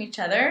far from each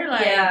other.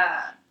 Like,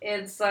 yeah.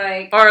 It's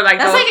like... Or like...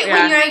 That's like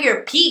when you're at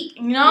your peak,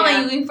 you know?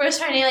 Like when you first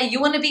start, like you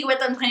want to be with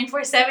them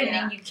 24/7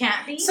 and you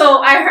can't be.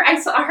 So I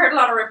heard a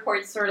lot of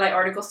reports or like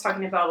articles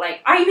talking about like...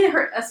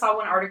 I saw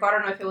one article, I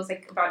don't know if it was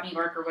like about New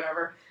York or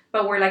whatever,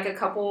 but where like a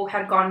couple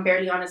had gone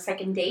barely on a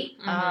second date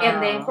and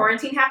then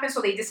quarantine happened,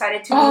 so they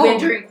decided to move in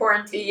during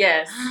quarantine.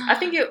 Yes. I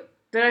think it...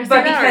 But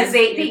because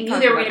they knew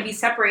they were going to be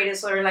separated,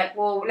 so they're like,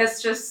 well,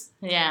 let's just...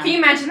 Yeah. Can you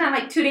imagine that?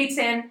 Like 2 dates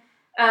in,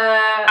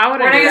 we're not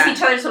going to see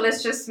each other, so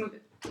let's just move.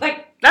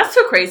 Like... That's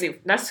too crazy.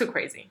 That's too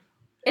crazy.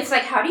 It's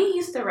like, how do you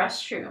use the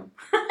restroom?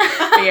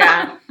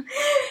 Yeah.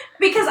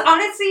 Because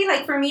honestly,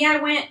 like for me,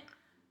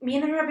 me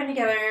and her have been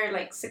together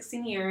like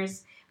 16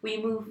 years.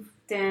 We moved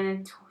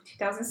in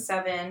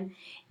 2007.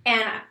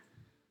 And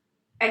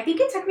I think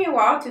it took me a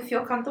while to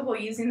feel comfortable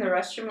using the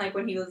restroom like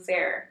when he was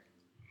there.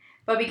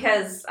 But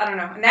because, I don't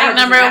know. Now like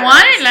number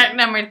one or like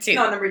number two?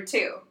 No, number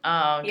two.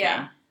 Oh, okay.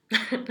 Yeah.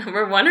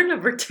 Number one or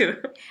number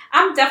two?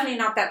 I'm definitely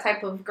not that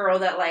type of girl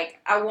that like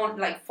I won't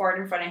like fart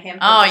in front of him.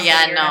 Oh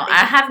yeah, no,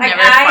 I have like,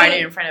 never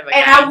farted in front of a guy,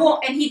 and I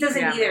won't, and he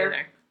doesn't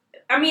either.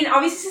 I mean,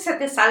 obviously, se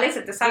te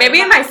sale. Maybe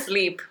in my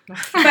sleep, but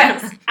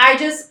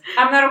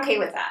I'm not okay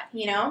with that,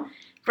 you know.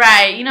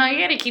 Right, you know, you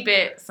gotta keep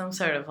it some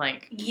sort of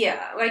like.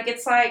 Yeah, like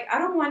it's like I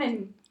don't want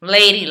to.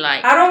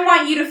 Ladylike. I don't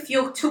want you to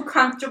feel too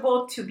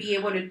comfortable to be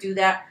able to do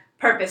that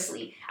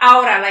purposely.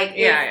 Ahora, like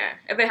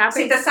if it happens,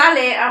 si te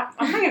sale,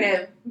 I'm not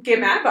gonna get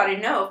mad about it.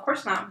 No, of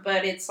course not.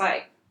 But it's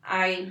like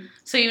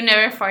So you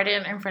never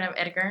farted in front of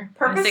Edgar?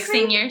 Purposely? In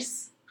 16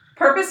 years?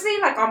 Purposely,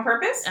 like on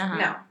purpose? Uh-huh.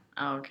 No.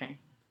 Oh, okay.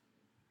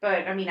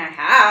 But I mean, I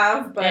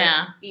have. But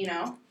you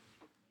know.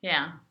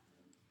 Yeah.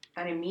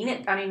 I didn't mean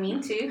it. I didn't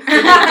mean to. Did you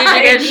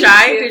get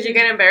shy? Did you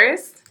get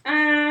embarrassed?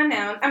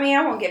 No. I mean,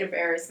 I won't get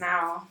embarrassed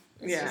now.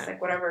 It's just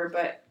like whatever,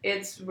 but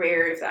it's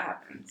rare if that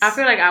happens. I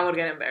feel like I would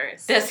get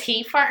embarrassed. Does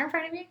he fart in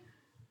front of you?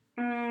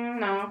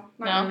 No,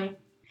 not really.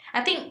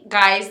 I think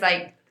guys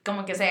like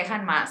como que se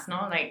dejan más,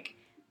 no? Like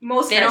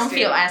most they don't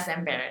feel as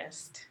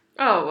embarrassed.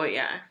 Oh well,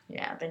 yeah.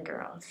 Yeah, than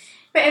girls.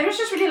 But Edward's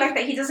just really like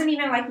that. He doesn't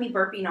even like me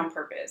burping on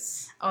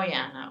purpose. Oh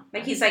yeah, no.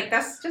 Like he's like,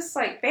 that's just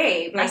like,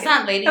 babe. Like, that's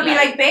not ladylike. He'll be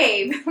like,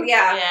 babe.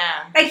 Yeah.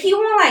 Yeah. Like he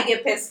won't like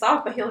get pissed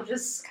off, but he'll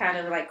just kind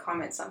of like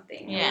comment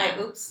something. Yeah. Like,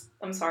 oops,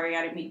 I'm sorry,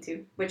 I didn't mean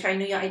to. Which I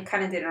knew I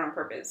kind of did it on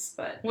purpose,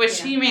 but.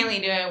 Which you mainly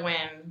do it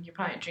when you're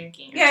probably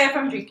drinking. Yeah, if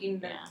I'm drinking,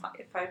 then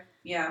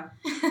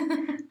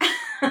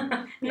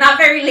not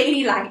very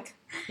ladylike.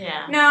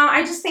 Yeah. No,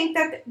 I just think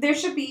that there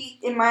should be,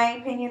 in my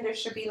opinion, there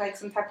should be like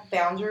some type of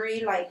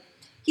boundary. Like,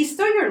 he's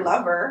still your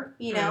lover,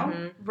 you know?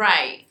 Mm-hmm.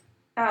 Right.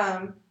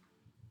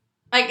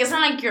 Like, it's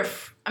not like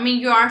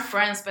you are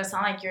friends, but it's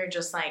not like you're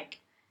just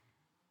like,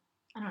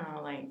 I don't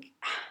know, like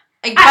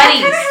buddies.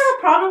 I kind of have a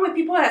problem with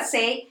people that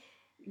say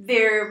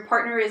their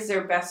partner is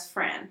their best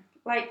friend.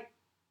 Like,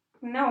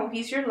 no,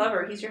 he's your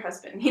lover. He's your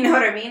husband. You know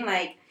what I mean?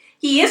 Like,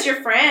 he is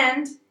your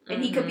friend,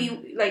 and he could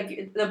be,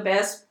 like, the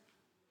best.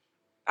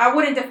 I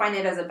wouldn't define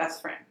it as a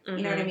best friend.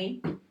 You know what I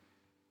mean?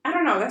 I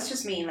don't know. That's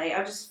just me. Like,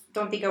 I just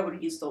don't think I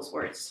would use those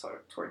words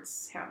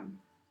towards him.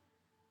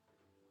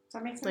 Does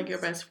that make sense? Like your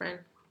best friend.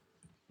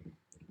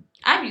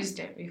 I've used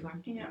it before.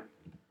 Yeah.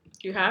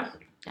 You have?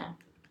 Yeah.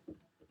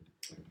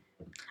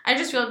 I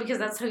just feel because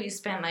that's how you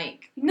spend,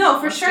 like... No,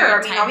 for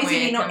sure. I mean, obviously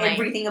they know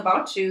everything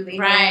about you. They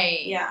know,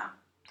 yeah.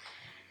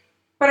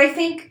 But I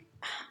think,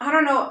 I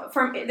don't know,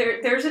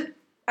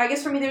 I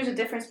guess for me there's a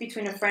difference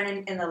between a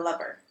friend and a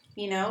lover.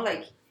 You know,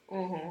 like...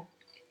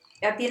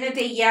 At the end of the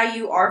day, yeah,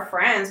 you are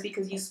friends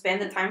because you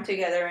spend the time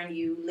together and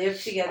you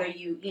live together.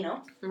 You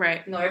know,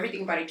 know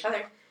everything about each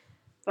other.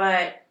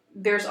 But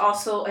there's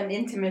also an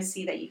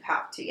intimacy that you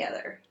have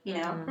together, you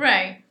know?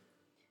 Right.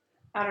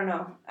 I don't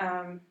know.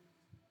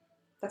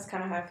 That's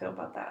kind of how I feel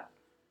about that,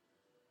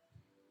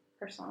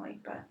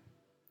 personally. But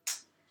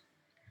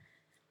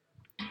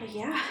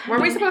yeah. Were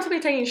we supposed to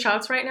be taking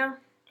shots right now?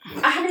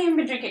 I haven't even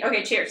been drinking.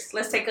 Okay, cheers.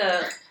 Let's take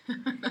a...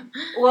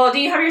 Well, do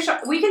you have your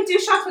shot? We can do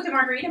shots with the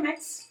margarita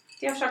mix.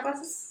 Do you have shot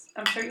glasses?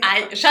 I'm sure you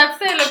have. Shots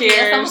de lo que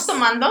ya estamos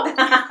tomando.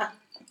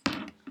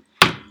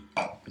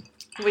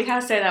 We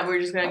have said that we're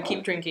just going to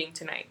keep drinking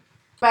tonight.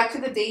 Back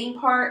to the dating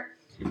part.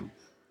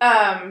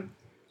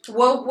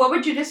 What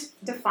would you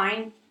just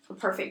define a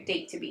perfect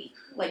date to be,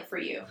 like, for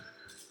you?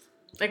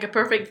 Like a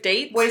perfect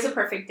date? What is a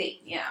perfect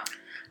date? Yeah.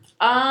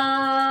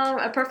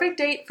 A perfect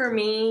date for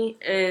me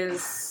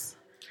is,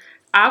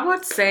 I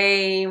would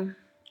say,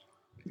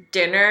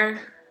 dinner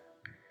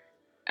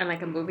and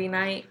like a movie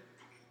night.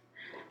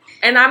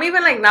 And I'm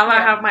even like, now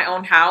that I have my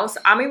own house,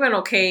 I'm even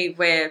okay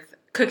with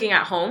cooking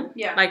at home.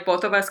 Yeah. Like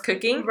both of us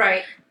cooking.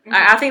 Right.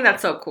 I think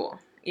that's so cool.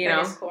 You know?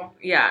 That is cool.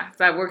 Yeah.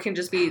 That we can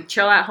just be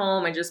chill at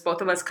home and just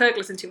both of us cook,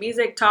 listen to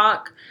music,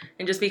 talk,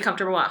 and just be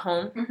comfortable at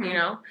home, you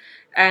know?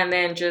 And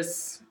then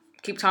just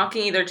keep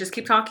talking. Either just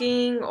keep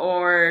talking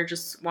or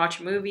just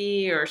watch a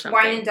movie or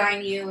something. Wine and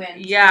dine you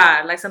and...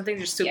 Yeah. Like something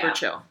just super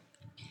chill.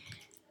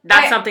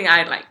 That's something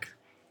I like.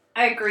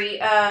 I agree.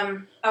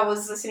 I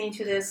was listening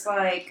to this,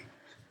 like...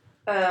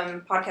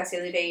 podcast the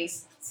other day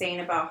saying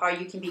about how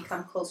you can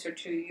become closer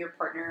to your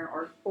partner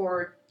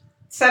or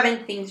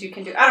 7 things you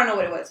can do. I don't know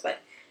what it was, but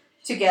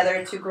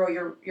together to grow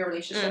your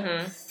relationship.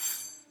 Mm-hmm.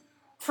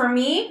 For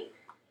me,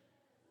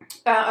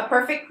 a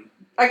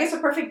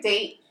perfect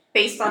date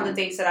based on the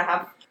dates that I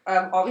have.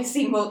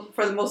 Obviously,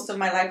 for the most of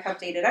my life, have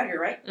dated Edgar,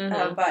 right?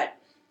 Mm-hmm. But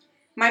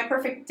my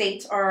perfect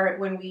dates are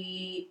when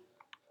we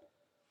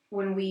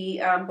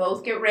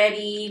both get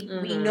ready.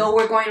 Mm-hmm. We know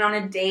we're going on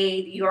a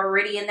date. You're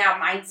already in that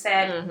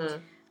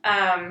mindset.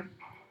 Mm-hmm.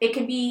 It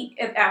can be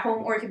at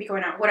home or it can be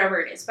going out, whatever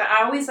it is. But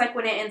I always like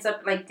when it ends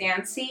up like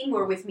dancing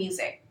or with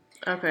music.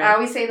 Okay. I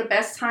always say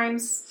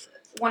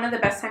one of the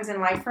best times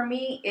in life for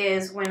me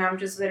is when I'm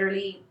just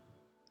literally,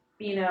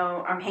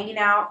 I'm hanging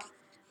out,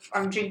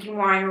 I'm drinking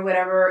wine or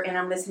whatever, and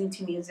I'm listening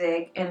to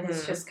music, and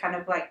it's just kind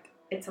of like,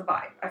 it's a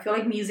vibe. I feel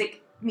like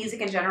music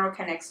in general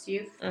connects to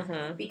you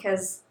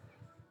because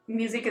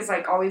music is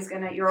like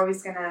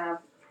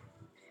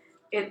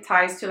it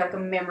ties to like a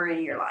memory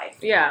in your life.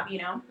 Yeah.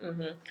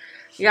 Mm-hmm.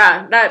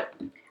 Yeah,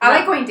 I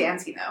like going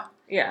dancing though.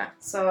 Yeah.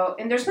 So,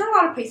 and there's not a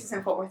lot of places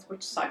in Fort Worth,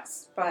 which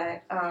sucks,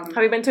 but... have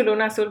you been to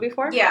Luna Azul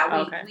before?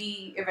 Yeah,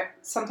 we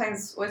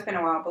sometimes, it's been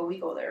a while, but we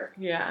go there.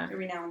 Yeah.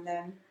 Every now and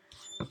then.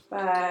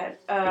 But,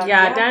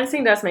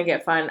 dancing does make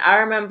it fun. I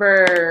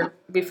remember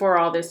before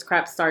all this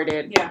crap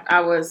started,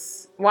 I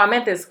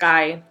met this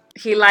guy.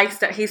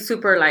 He's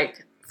super,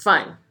 like,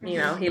 fun,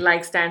 he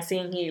likes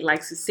dancing, he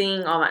likes to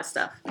sing, all that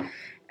stuff.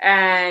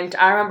 And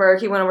I remember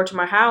he went over to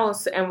my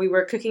house and we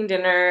were cooking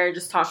dinner,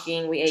 just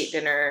talking. We ate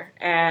dinner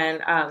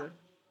and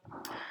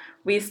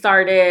we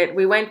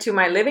went to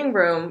my living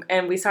room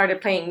and we started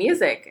playing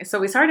music. So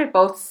we started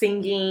both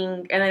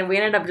singing and then we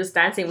ended up just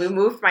dancing. We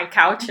moved my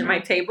couch and my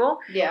table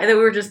and then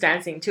we were just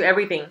dancing to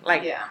everything.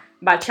 Like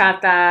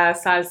bachata,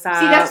 salsa.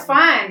 See, that's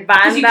fun.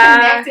 Banda. You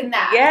connect in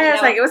that.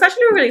 Yes, like it was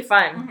actually really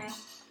fun.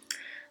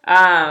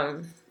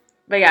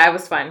 But yeah, it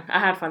was fun. I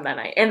had fun that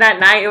night. And that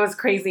night, it was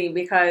crazy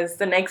because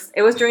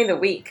it was during the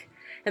week.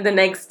 And the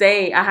next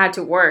day, I had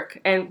to work.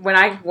 And when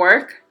I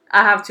work,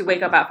 I have to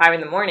wake up at 5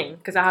 a.m.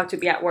 because I have to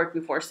be at work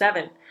before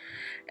 7.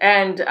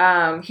 And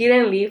he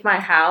didn't leave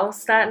my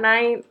house that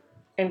night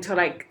until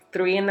like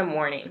 3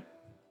 a.m.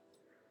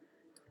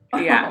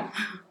 Yeah.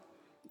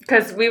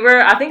 Because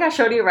I think I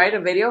showed you, right,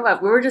 a video,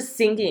 but we were just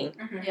singing.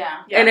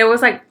 Yeah. And it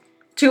was like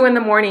 2 a.m.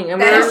 and we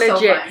were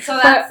legit. So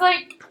that's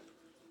like...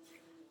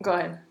 Go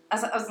ahead. I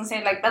was going to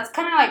say, like, that's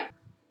kind of like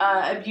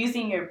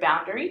abusing your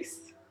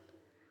boundaries.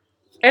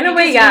 In a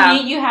way, yeah.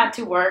 You had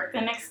to work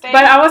the next day.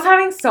 But I was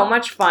having so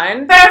much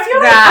fun. But I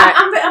feel like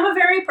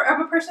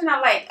I'm a person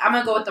that, like, I'm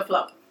going to go with the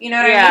flow. You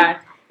know what I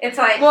mean? It's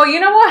like... Well, you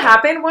know what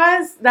happened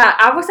was that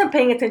I wasn't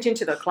paying attention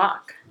to the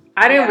clock.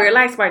 I didn't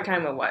realize what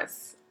time it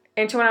was.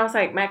 Until when I was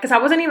like, man, because I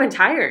wasn't even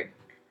tired.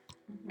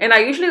 And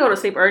I usually go to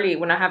sleep early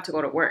when I have to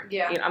go to work.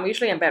 Yeah. I'm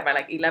usually in bed by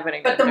like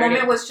 11 But the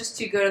moment was just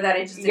too good that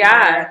it just didn't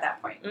matter at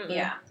that point. Mm-mm.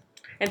 Yeah.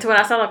 And so when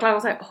I saw the clock, I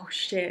was like, oh,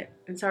 shit.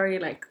 It's already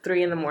like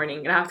 3 a.m.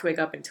 and I have to wake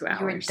up in 2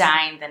 hours. You were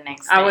dying the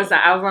next day.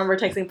 I remember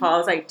texting Paul. I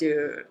was like,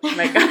 dude.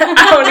 Like,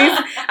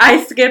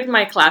 I skipped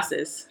my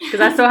classes.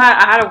 Because I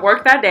had to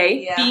work that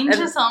day. Yeah.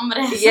 Pinches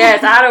hombres.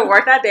 Yes, I had to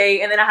work that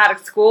day. And then I had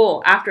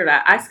school after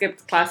that. I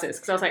skipped classes.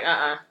 Because I was like,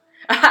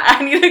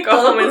 I need to go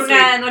home and sleep.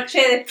 Una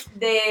noche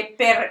de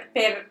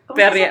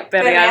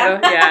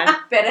perreando,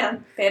 yeah.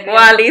 Perreando. Well,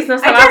 at least no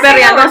estaba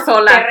perreando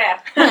sola.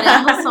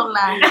 Perreando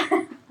sola.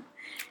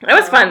 It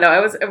was fun, though.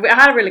 I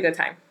had a really good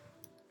time.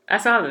 I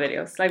saw the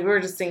videos. Like, we were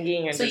just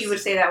singing. And so you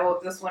would say that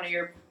was one of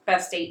your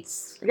best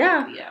dates?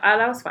 Yeah.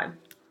 That was fun.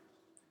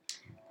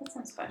 That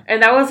sounds fun.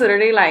 And that was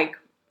literally, like,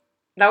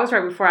 that was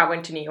right before I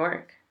went to New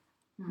York.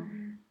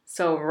 Mm-hmm.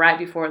 So, right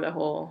before the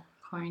whole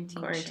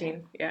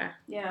quarantine. Yeah.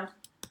 Yeah.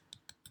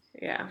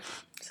 Yeah.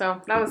 So,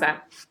 that was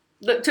that.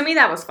 To me,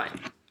 that was fun.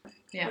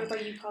 Yeah. What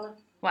about you, Paula?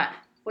 What?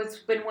 What's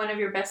been one of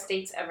your best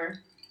dates ever?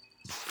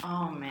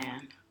 Oh,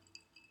 man.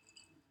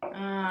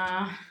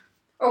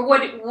 Or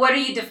what do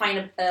you define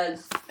a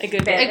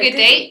good date? A good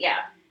date?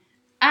 Yeah.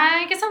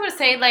 I guess I would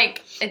say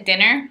like a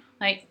dinner,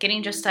 like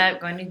getting dressed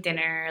up, going to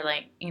dinner,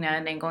 like,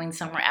 and then going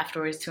somewhere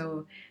afterwards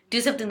to do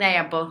something that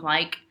I both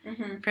like.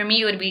 Mm-hmm. For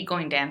me, it would be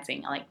going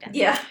dancing. I like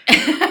dancing. Yeah.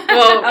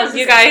 Well,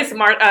 you guys,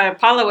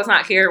 Paula was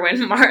not here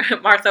when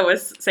Martha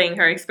was saying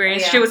her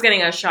experience. Yeah. She was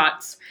getting us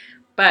shots.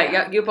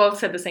 But you both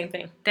said the same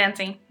thing.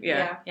 Dancing.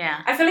 Yeah.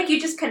 I feel like you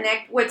just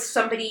connect with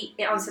somebody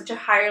on such a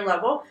higher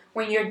level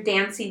when you're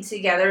dancing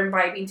together and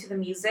vibing to the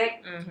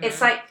music. Mm-hmm. It's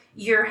like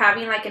you're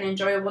having like an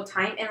enjoyable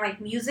time. And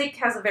like music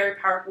has a very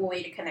powerful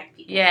way to connect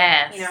people.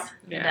 Yes. Yeah.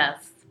 It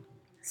does.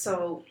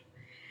 So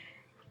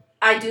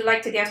I do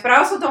like to dance. But I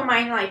also don't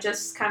mind like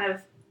just kind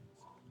of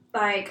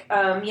like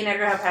me and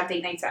Edgar have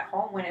date nights at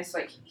home when it's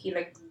like he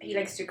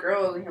likes to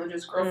grill and he'll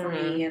just grill for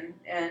me and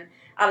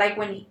I like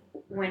when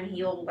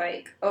he'll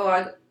like, oh,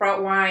 I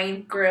brought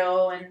wine,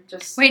 grill, and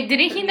just... Wait,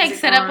 didn't he like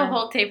set up a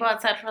whole table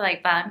outside for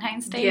like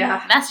Valentine's Day?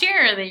 Yeah. Last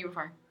year or the year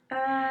before?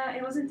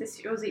 It wasn't this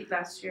year. It was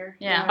last year.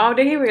 Yeah. Oh,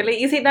 did he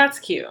really? You see, that's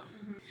cute.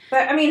 Mm-hmm.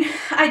 But I mean,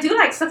 I do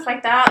like stuff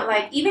like that.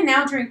 Like even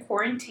now during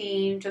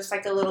quarantine, just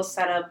like a little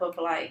setup of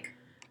like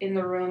in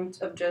the room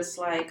of just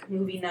like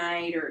movie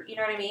night or you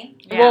know what I mean.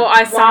 Yeah. Well,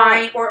 I saw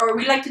wine, or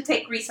we like to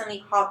take recently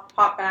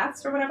hot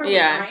baths or whatever.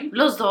 Yeah, with wine.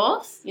 Los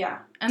dos. Yeah,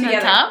 in the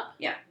tub.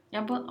 Yeah.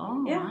 Yeah, but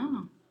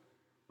wow.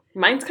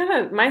 Mine's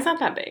not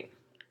that big.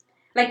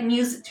 Like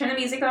music, turn the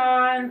music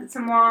on,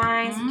 some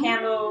wine, some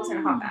candles, and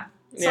a hot bath.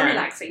 So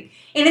relaxing.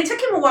 And it took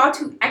him a while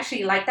to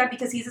actually like that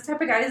because he's the type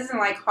of guy that doesn't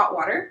like hot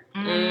water.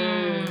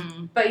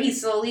 But he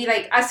slowly,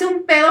 like, hace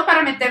un pedo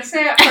para meterse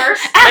at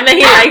first. And then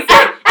he likes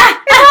it.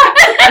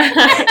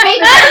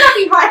 Maybe that'll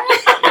be hot.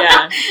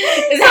 Yeah.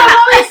 So I'm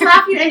always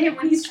laughing at him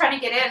when he's trying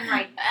to get in,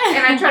 like,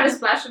 and I try to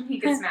splash him, he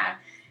gets mad.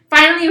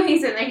 Finally, when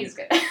he's in there, he's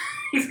good.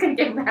 He's gonna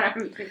get mad at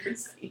me for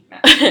saying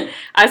that.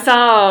 I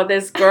saw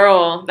this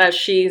girl that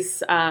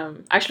she's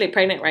actually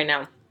pregnant right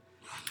now.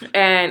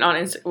 And on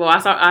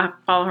I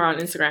follow her on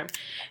Instagram,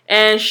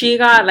 and she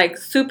got like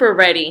super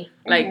ready,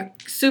 like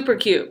super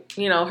cute.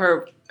 You know,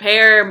 her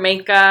hair,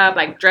 makeup,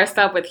 like dressed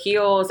up with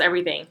heels,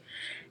 everything.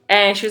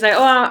 And she was like,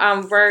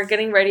 "Oh, we're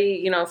getting ready,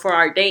 you know, for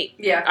our date,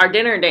 our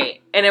dinner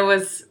date." And it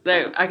was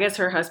I guess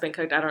her husband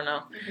cooked. I don't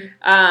know.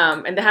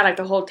 And they had like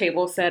the whole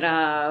table set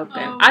up,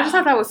 and I just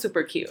thought that was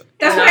super cute.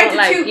 That's what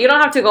I did too. You don't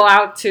have to go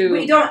out to.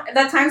 We don't.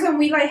 The times when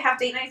we like have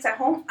date nights at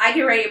home, I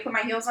get ready to put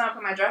my heels on,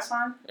 put my dress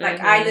on. Like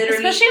I literally,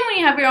 especially when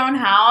you have your own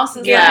house,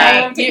 it's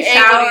like take a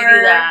shower,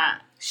 do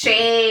that.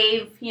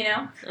 Shave, you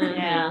know.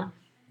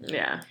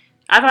 Yeah.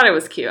 I thought it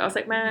was cute. I was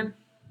like, man,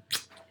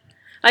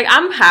 like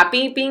I'm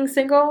happy being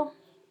single.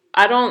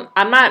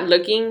 I'm not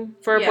looking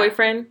for a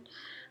boyfriend,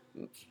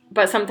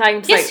 but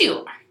sometimes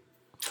you.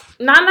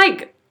 Not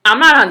like I'm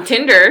not on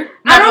Tinder.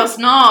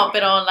 No,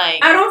 but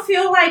like I don't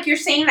feel like you're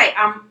saying like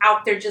I'm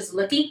out there just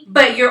looking,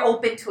 but you're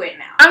open to it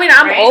now. I mean,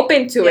 I'm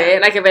open to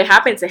it. Like if it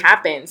happens, it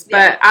happens.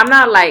 But I'm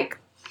not like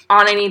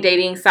on any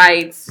dating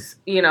sites,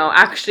 you know,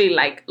 actually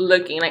like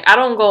looking. Like I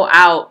don't go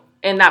out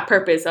in that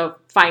purpose of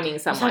finding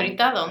someone.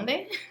 ¿Ahorita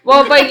dónde?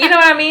 Well, but you know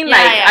what I mean?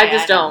 I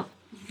just don't.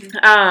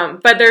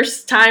 But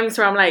there's times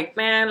where I'm like,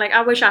 man, like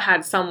I wish I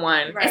had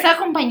someone. Esa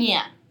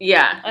compañía.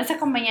 Yeah. Esa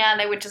compañía,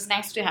 like, which is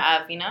nice to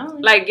have, you know?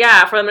 Like,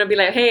 yeah, for them to be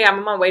like, hey, I'm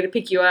on my way to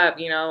pick you up,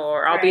 you know,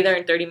 or I'll be there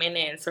in 30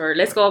 minutes, or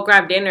let's go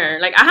grab dinner.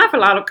 Like, I have a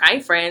lot of guy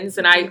friends,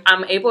 and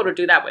I'm able to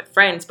do that with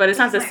friends, but it's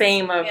not the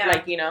same of,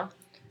 like, you know,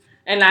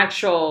 an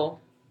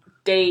actual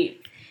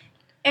date.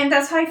 And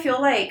that's how I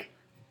feel like,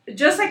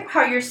 just like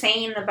how you're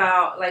saying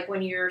about, like,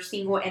 when you're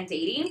single and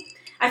dating,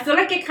 I feel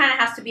like it kind of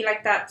has to be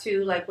like that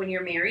too, like when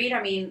you're married.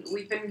 I mean,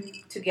 we've been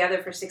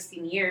together for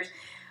 16 years.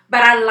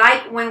 But I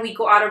like when we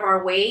go out of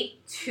our way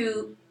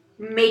to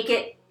make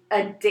it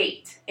a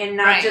date and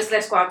not just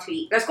let's go out to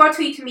eat. Let's go out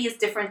to eat to me is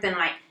different than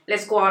like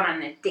let's go out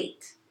on a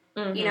date.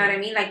 Mm-hmm. You know what I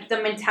mean? Like the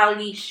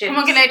mentality shifts.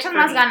 Como que le echan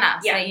más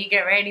ganas. Yeah. Like you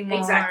get ready more.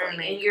 Exactly.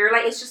 Like, and you're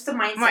like, it's just a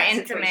mindset more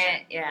intimate.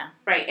 Situation. Yeah.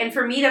 Right. And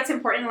for me, that's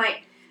important.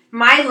 Like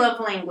my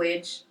love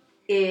language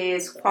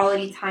is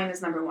quality time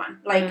is number one.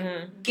 Like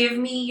give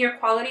me your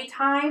quality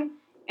time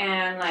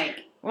and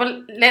like.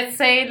 Well, let's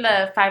say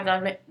the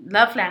 5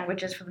 love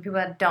languages for the people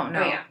that don't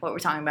know what we're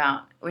talking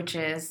about, which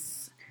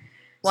is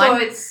one. So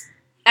it's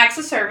acts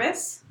of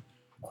service,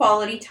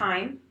 quality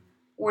time,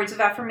 words of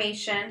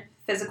affirmation,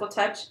 physical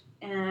touch,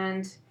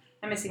 and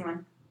I'm missing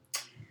one.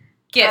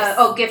 Gifts.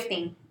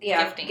 Gifting.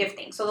 Yeah,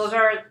 gifting. So those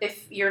are,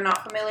 if you're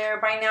not familiar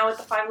by now with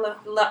the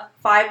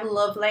 5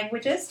 love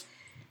languages,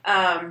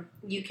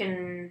 you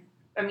can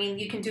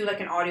do like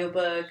an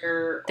audiobook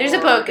or... There's a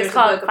book. It's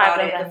called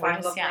 5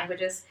 Love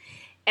Languages.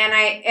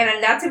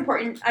 And that's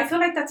important. I feel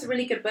like that's a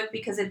really good book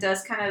because it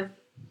does kind of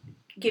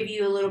give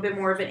you a little bit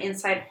more of an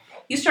insight.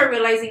 You start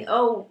realizing,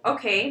 oh,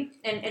 okay.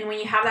 And when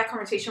you have that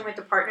conversation with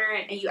the partner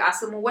and you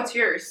ask them, well, what's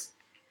yours?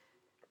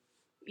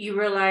 You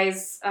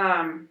realize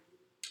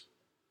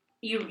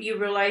you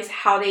realize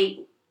how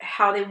they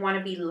want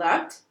to be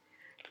loved.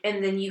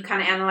 And then you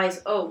kind of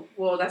analyze, oh,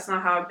 well, that's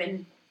not how I've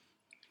been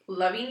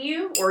loving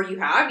you, or you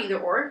have, either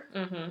or.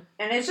 Mm-hmm.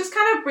 And it just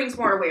kind of brings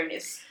more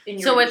awareness in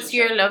your what's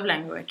your love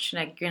language?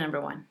 Like your number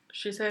one?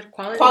 She said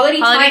quality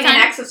time and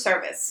acts of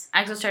service.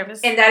 Acts of service.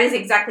 And that is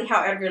exactly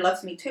how Edgar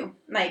loves me too.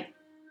 Like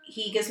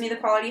he gives me the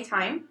quality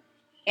time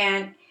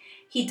and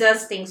he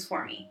does things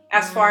for me.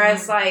 As far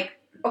as like,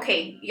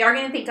 okay, y'all are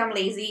gonna think I'm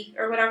lazy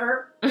or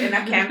whatever, and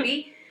I can't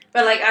be.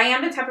 But like I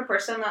am the type of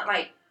person that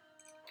like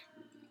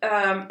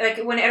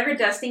when Edgar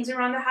does things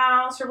around the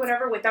house or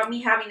whatever without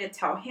me having to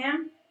tell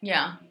him.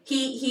 Yeah.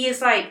 He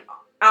is like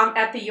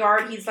at the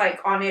yard. He's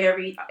like on it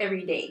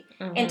every day,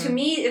 and to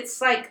me, it's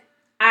like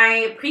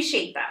I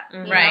appreciate that,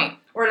 you know?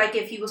 Or like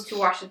if he was to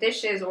wash the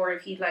dishes, or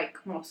if he like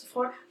mops the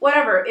floor,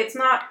 whatever. It's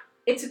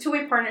a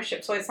 2-way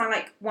partnership, so it's not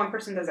like one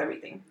person does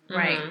everything,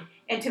 right?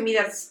 And to me,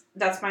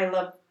 that's my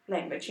love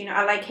language. You know,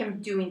 I like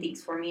him doing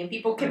things for me, and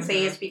people can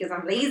say it's because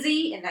I'm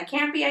lazy and I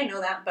can't be. I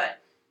know that, but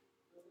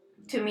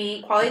to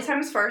me, quality time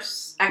is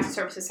first, acts of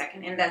service is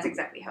second, and that's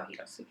exactly how he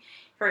does it.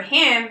 For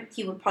him,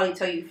 he would probably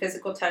tell you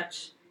physical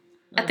touch.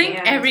 I think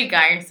every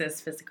guy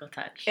says physical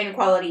touch. And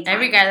quality time.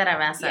 Every guy that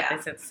I've asked that,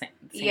 they said the same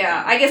thing.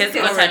 I guess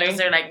physical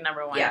touches are like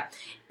number one. Yeah.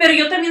 Pero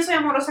yo también soy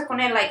amorosa con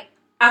él. Like,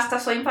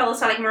 hasta soy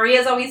enfadosa. Like,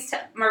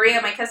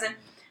 Maria, my cousin,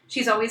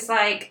 she's always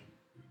like,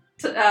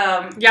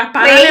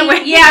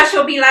 Yeah,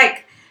 she'll be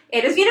like,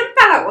 eres bien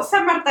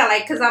empalagosa, Marta.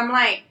 Like, because I'm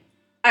like,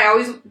 I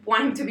always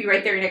want him to be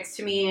right there next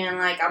to me, and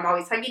like, I'm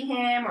always hugging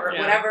him or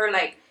whatever.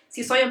 Like,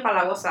 si soy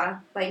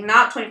empalagosa. Like,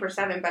 not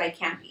 24/7, but I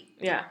can be.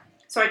 Yeah.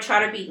 So I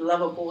try to be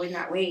lovable in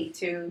that way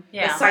too,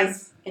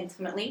 besides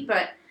intimately.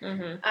 But,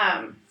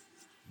 I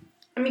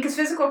mean, because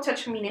physical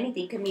touch can mean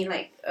anything. It can mean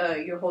like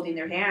you're holding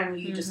their hand,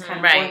 you just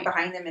kind of going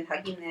behind them and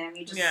hugging them.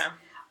 You just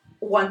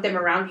want them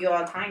around you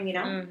all the time, you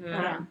know?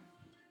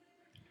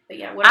 But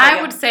yeah, what about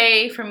I would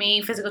say for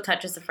me, physical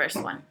touch is the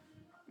first one,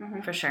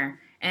 for sure.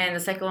 And the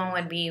second one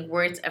would be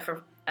words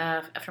of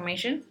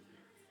affirmation.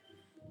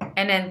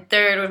 And then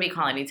third would be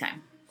quality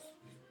time.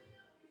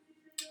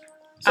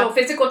 So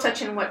physical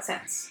touch in what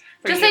sense?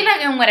 Just say like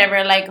in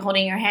whatever, like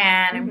holding your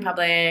hand in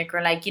public,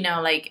 or like, you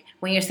know, like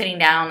when you're sitting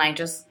down, like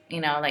just,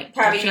 you know, like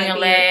touching your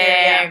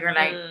leg, or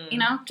like, you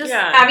know, just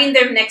having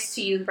them next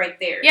to you right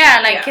there. Yeah,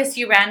 like kiss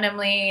you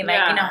randomly,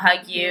 like, you know,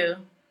 hug you.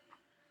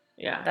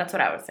 Yeah. That's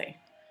what I would say.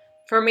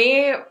 For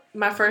me,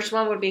 my first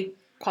one would be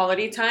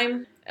quality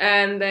time,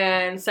 and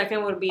then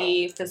second would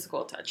be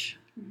physical touch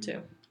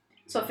too.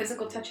 So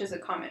physical touch is a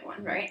common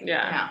one, right?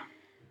 Yeah.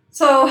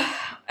 So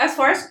as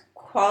far as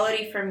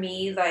quality for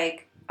me,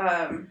 like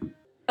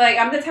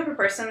I'm the type of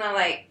person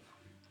that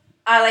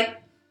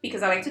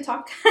because I like to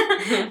talk.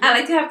 I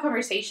like to have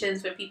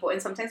conversations with people,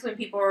 and sometimes when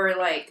people are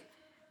like,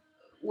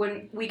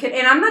 when we could,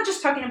 and I'm not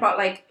just talking about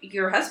like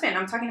your husband,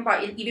 I'm talking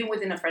about even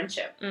within a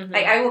friendship.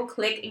 Like I will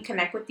click and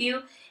connect with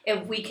you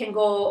if we can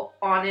go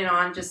on and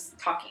on just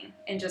talking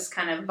and just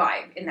kind of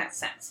vibe in that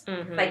sense.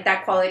 Like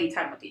that quality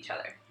time with each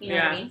other. You know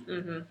what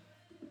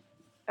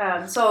I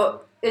mean?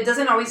 So it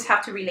doesn't always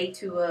have to relate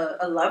to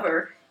a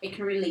lover. It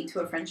can relate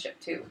to a friendship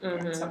too,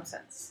 in some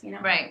sense, you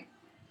know? Right.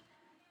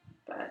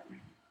 But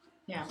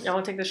yeah. Y'all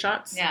want to take the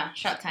shots? Yeah,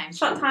 shot time.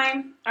 Shot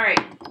time. All right.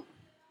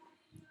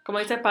 Como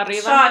dice, pa'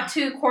 arriba. Shot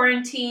to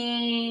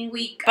quarantine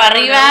week. Pa'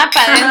 arriba,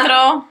 pa'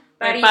 adentro.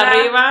 Pa'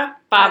 arriba,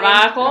 pa'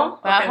 abajo.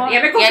 Abajo.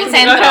 Ya me Y el confundí.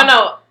 centro.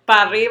 No.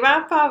 Pa'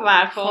 arriba, pa'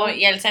 abajo.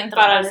 Y el centro.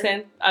 Para el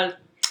centro.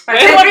 Pa'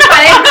 centro y pa'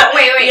 adentro.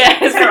 Wait.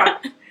 Yes.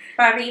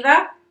 Pa'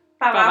 arriba,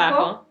 pa'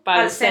 abajo,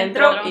 pa' el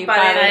centro y pa'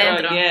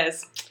 adentro. adentro.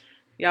 Yes.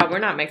 Y'all, we're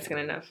not Mexican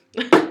enough.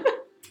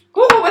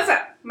 What's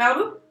that?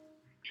 Malibu?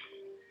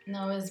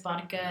 No, it's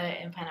vodka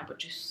and pineapple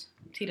juice.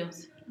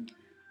 Tito's.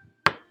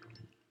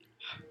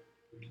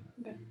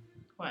 Okay.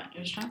 What? It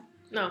was strong?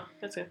 No,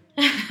 that's good.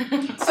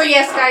 So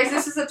yes, guys,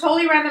 this is a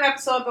totally random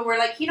episode, but we're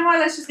like, you know what?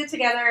 Let's just get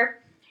together.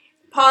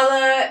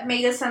 Paula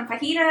made us some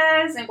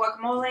fajitas and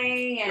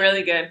guacamole. And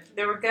really good.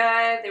 They were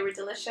good. They were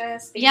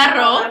delicious. Y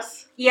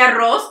arroz. Y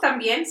arroz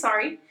también,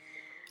 sorry.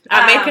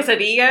 I made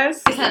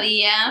quesadillas.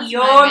 Quesadillas.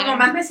 Yo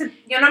nomás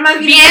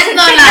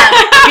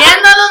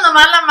Viéndolo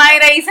nomás la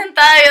Mayra ahí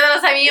sentada, yo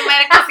no sabía yo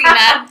Mayra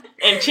cocinar.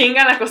 En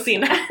chinga la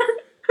cocina.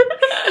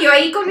 Yo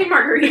ahí con mi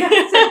margarita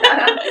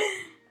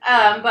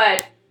sentada.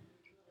 But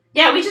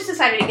yeah, we just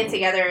decided to get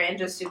together and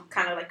just do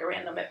kind of like a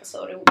random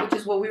episode, which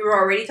is what we were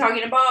already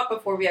talking about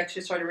before we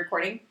actually started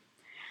recording.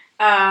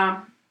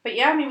 But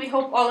yeah, I mean, we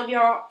hope all of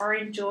y'all are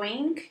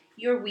enjoying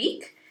your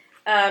week.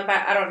 But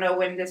I don't know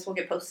when this will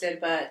get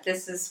posted, but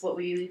this is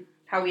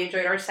how we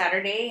enjoyed our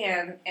Saturday,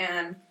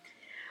 and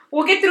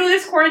we'll get through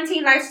this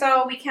quarantine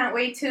lifestyle. We can't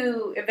wait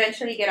to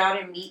eventually get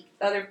out and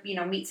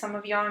meet some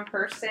of y'all in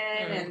person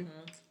and,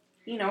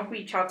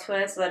 reach out to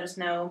us, let us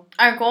know.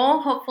 Our goal,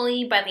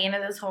 hopefully, by the end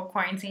of this whole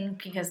quarantine,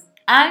 because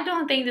I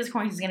don't think this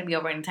quarantine is going to be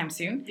over anytime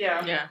soon.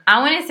 Yeah. I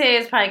want to say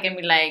it's probably going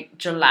to be like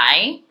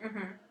July.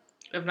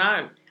 If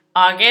not,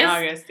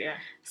 August, yeah.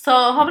 So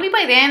hopefully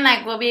by then,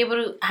 like, we'll be able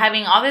to,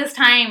 having all this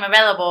time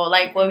available,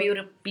 like, we'll be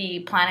able to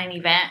be planning an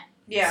event.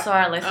 Yeah. So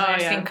our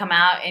listeners can come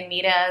out and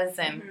meet us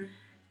and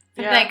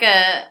like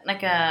a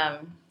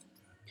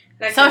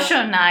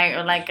social night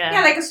or like a...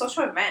 Yeah, like a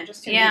social event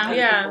just to meet other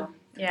people.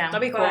 Yeah.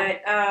 That'd be cool.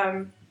 But,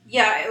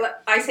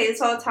 I say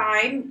this all the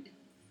time.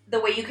 The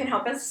way you can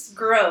help us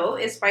grow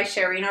is by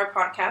sharing our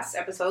podcast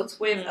episodes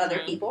with other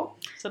people.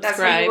 Subscribe. That's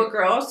how you will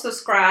grow.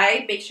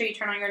 Subscribe. Make sure you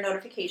turn on your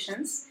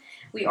notifications.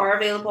 We are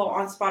available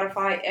on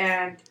Spotify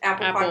and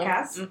Apple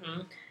Podcasts.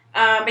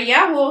 But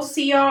yeah, we'll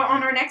see y'all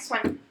on our next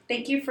one.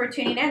 Thank you for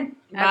tuning in.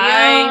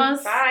 Bye.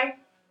 Adios. Bye.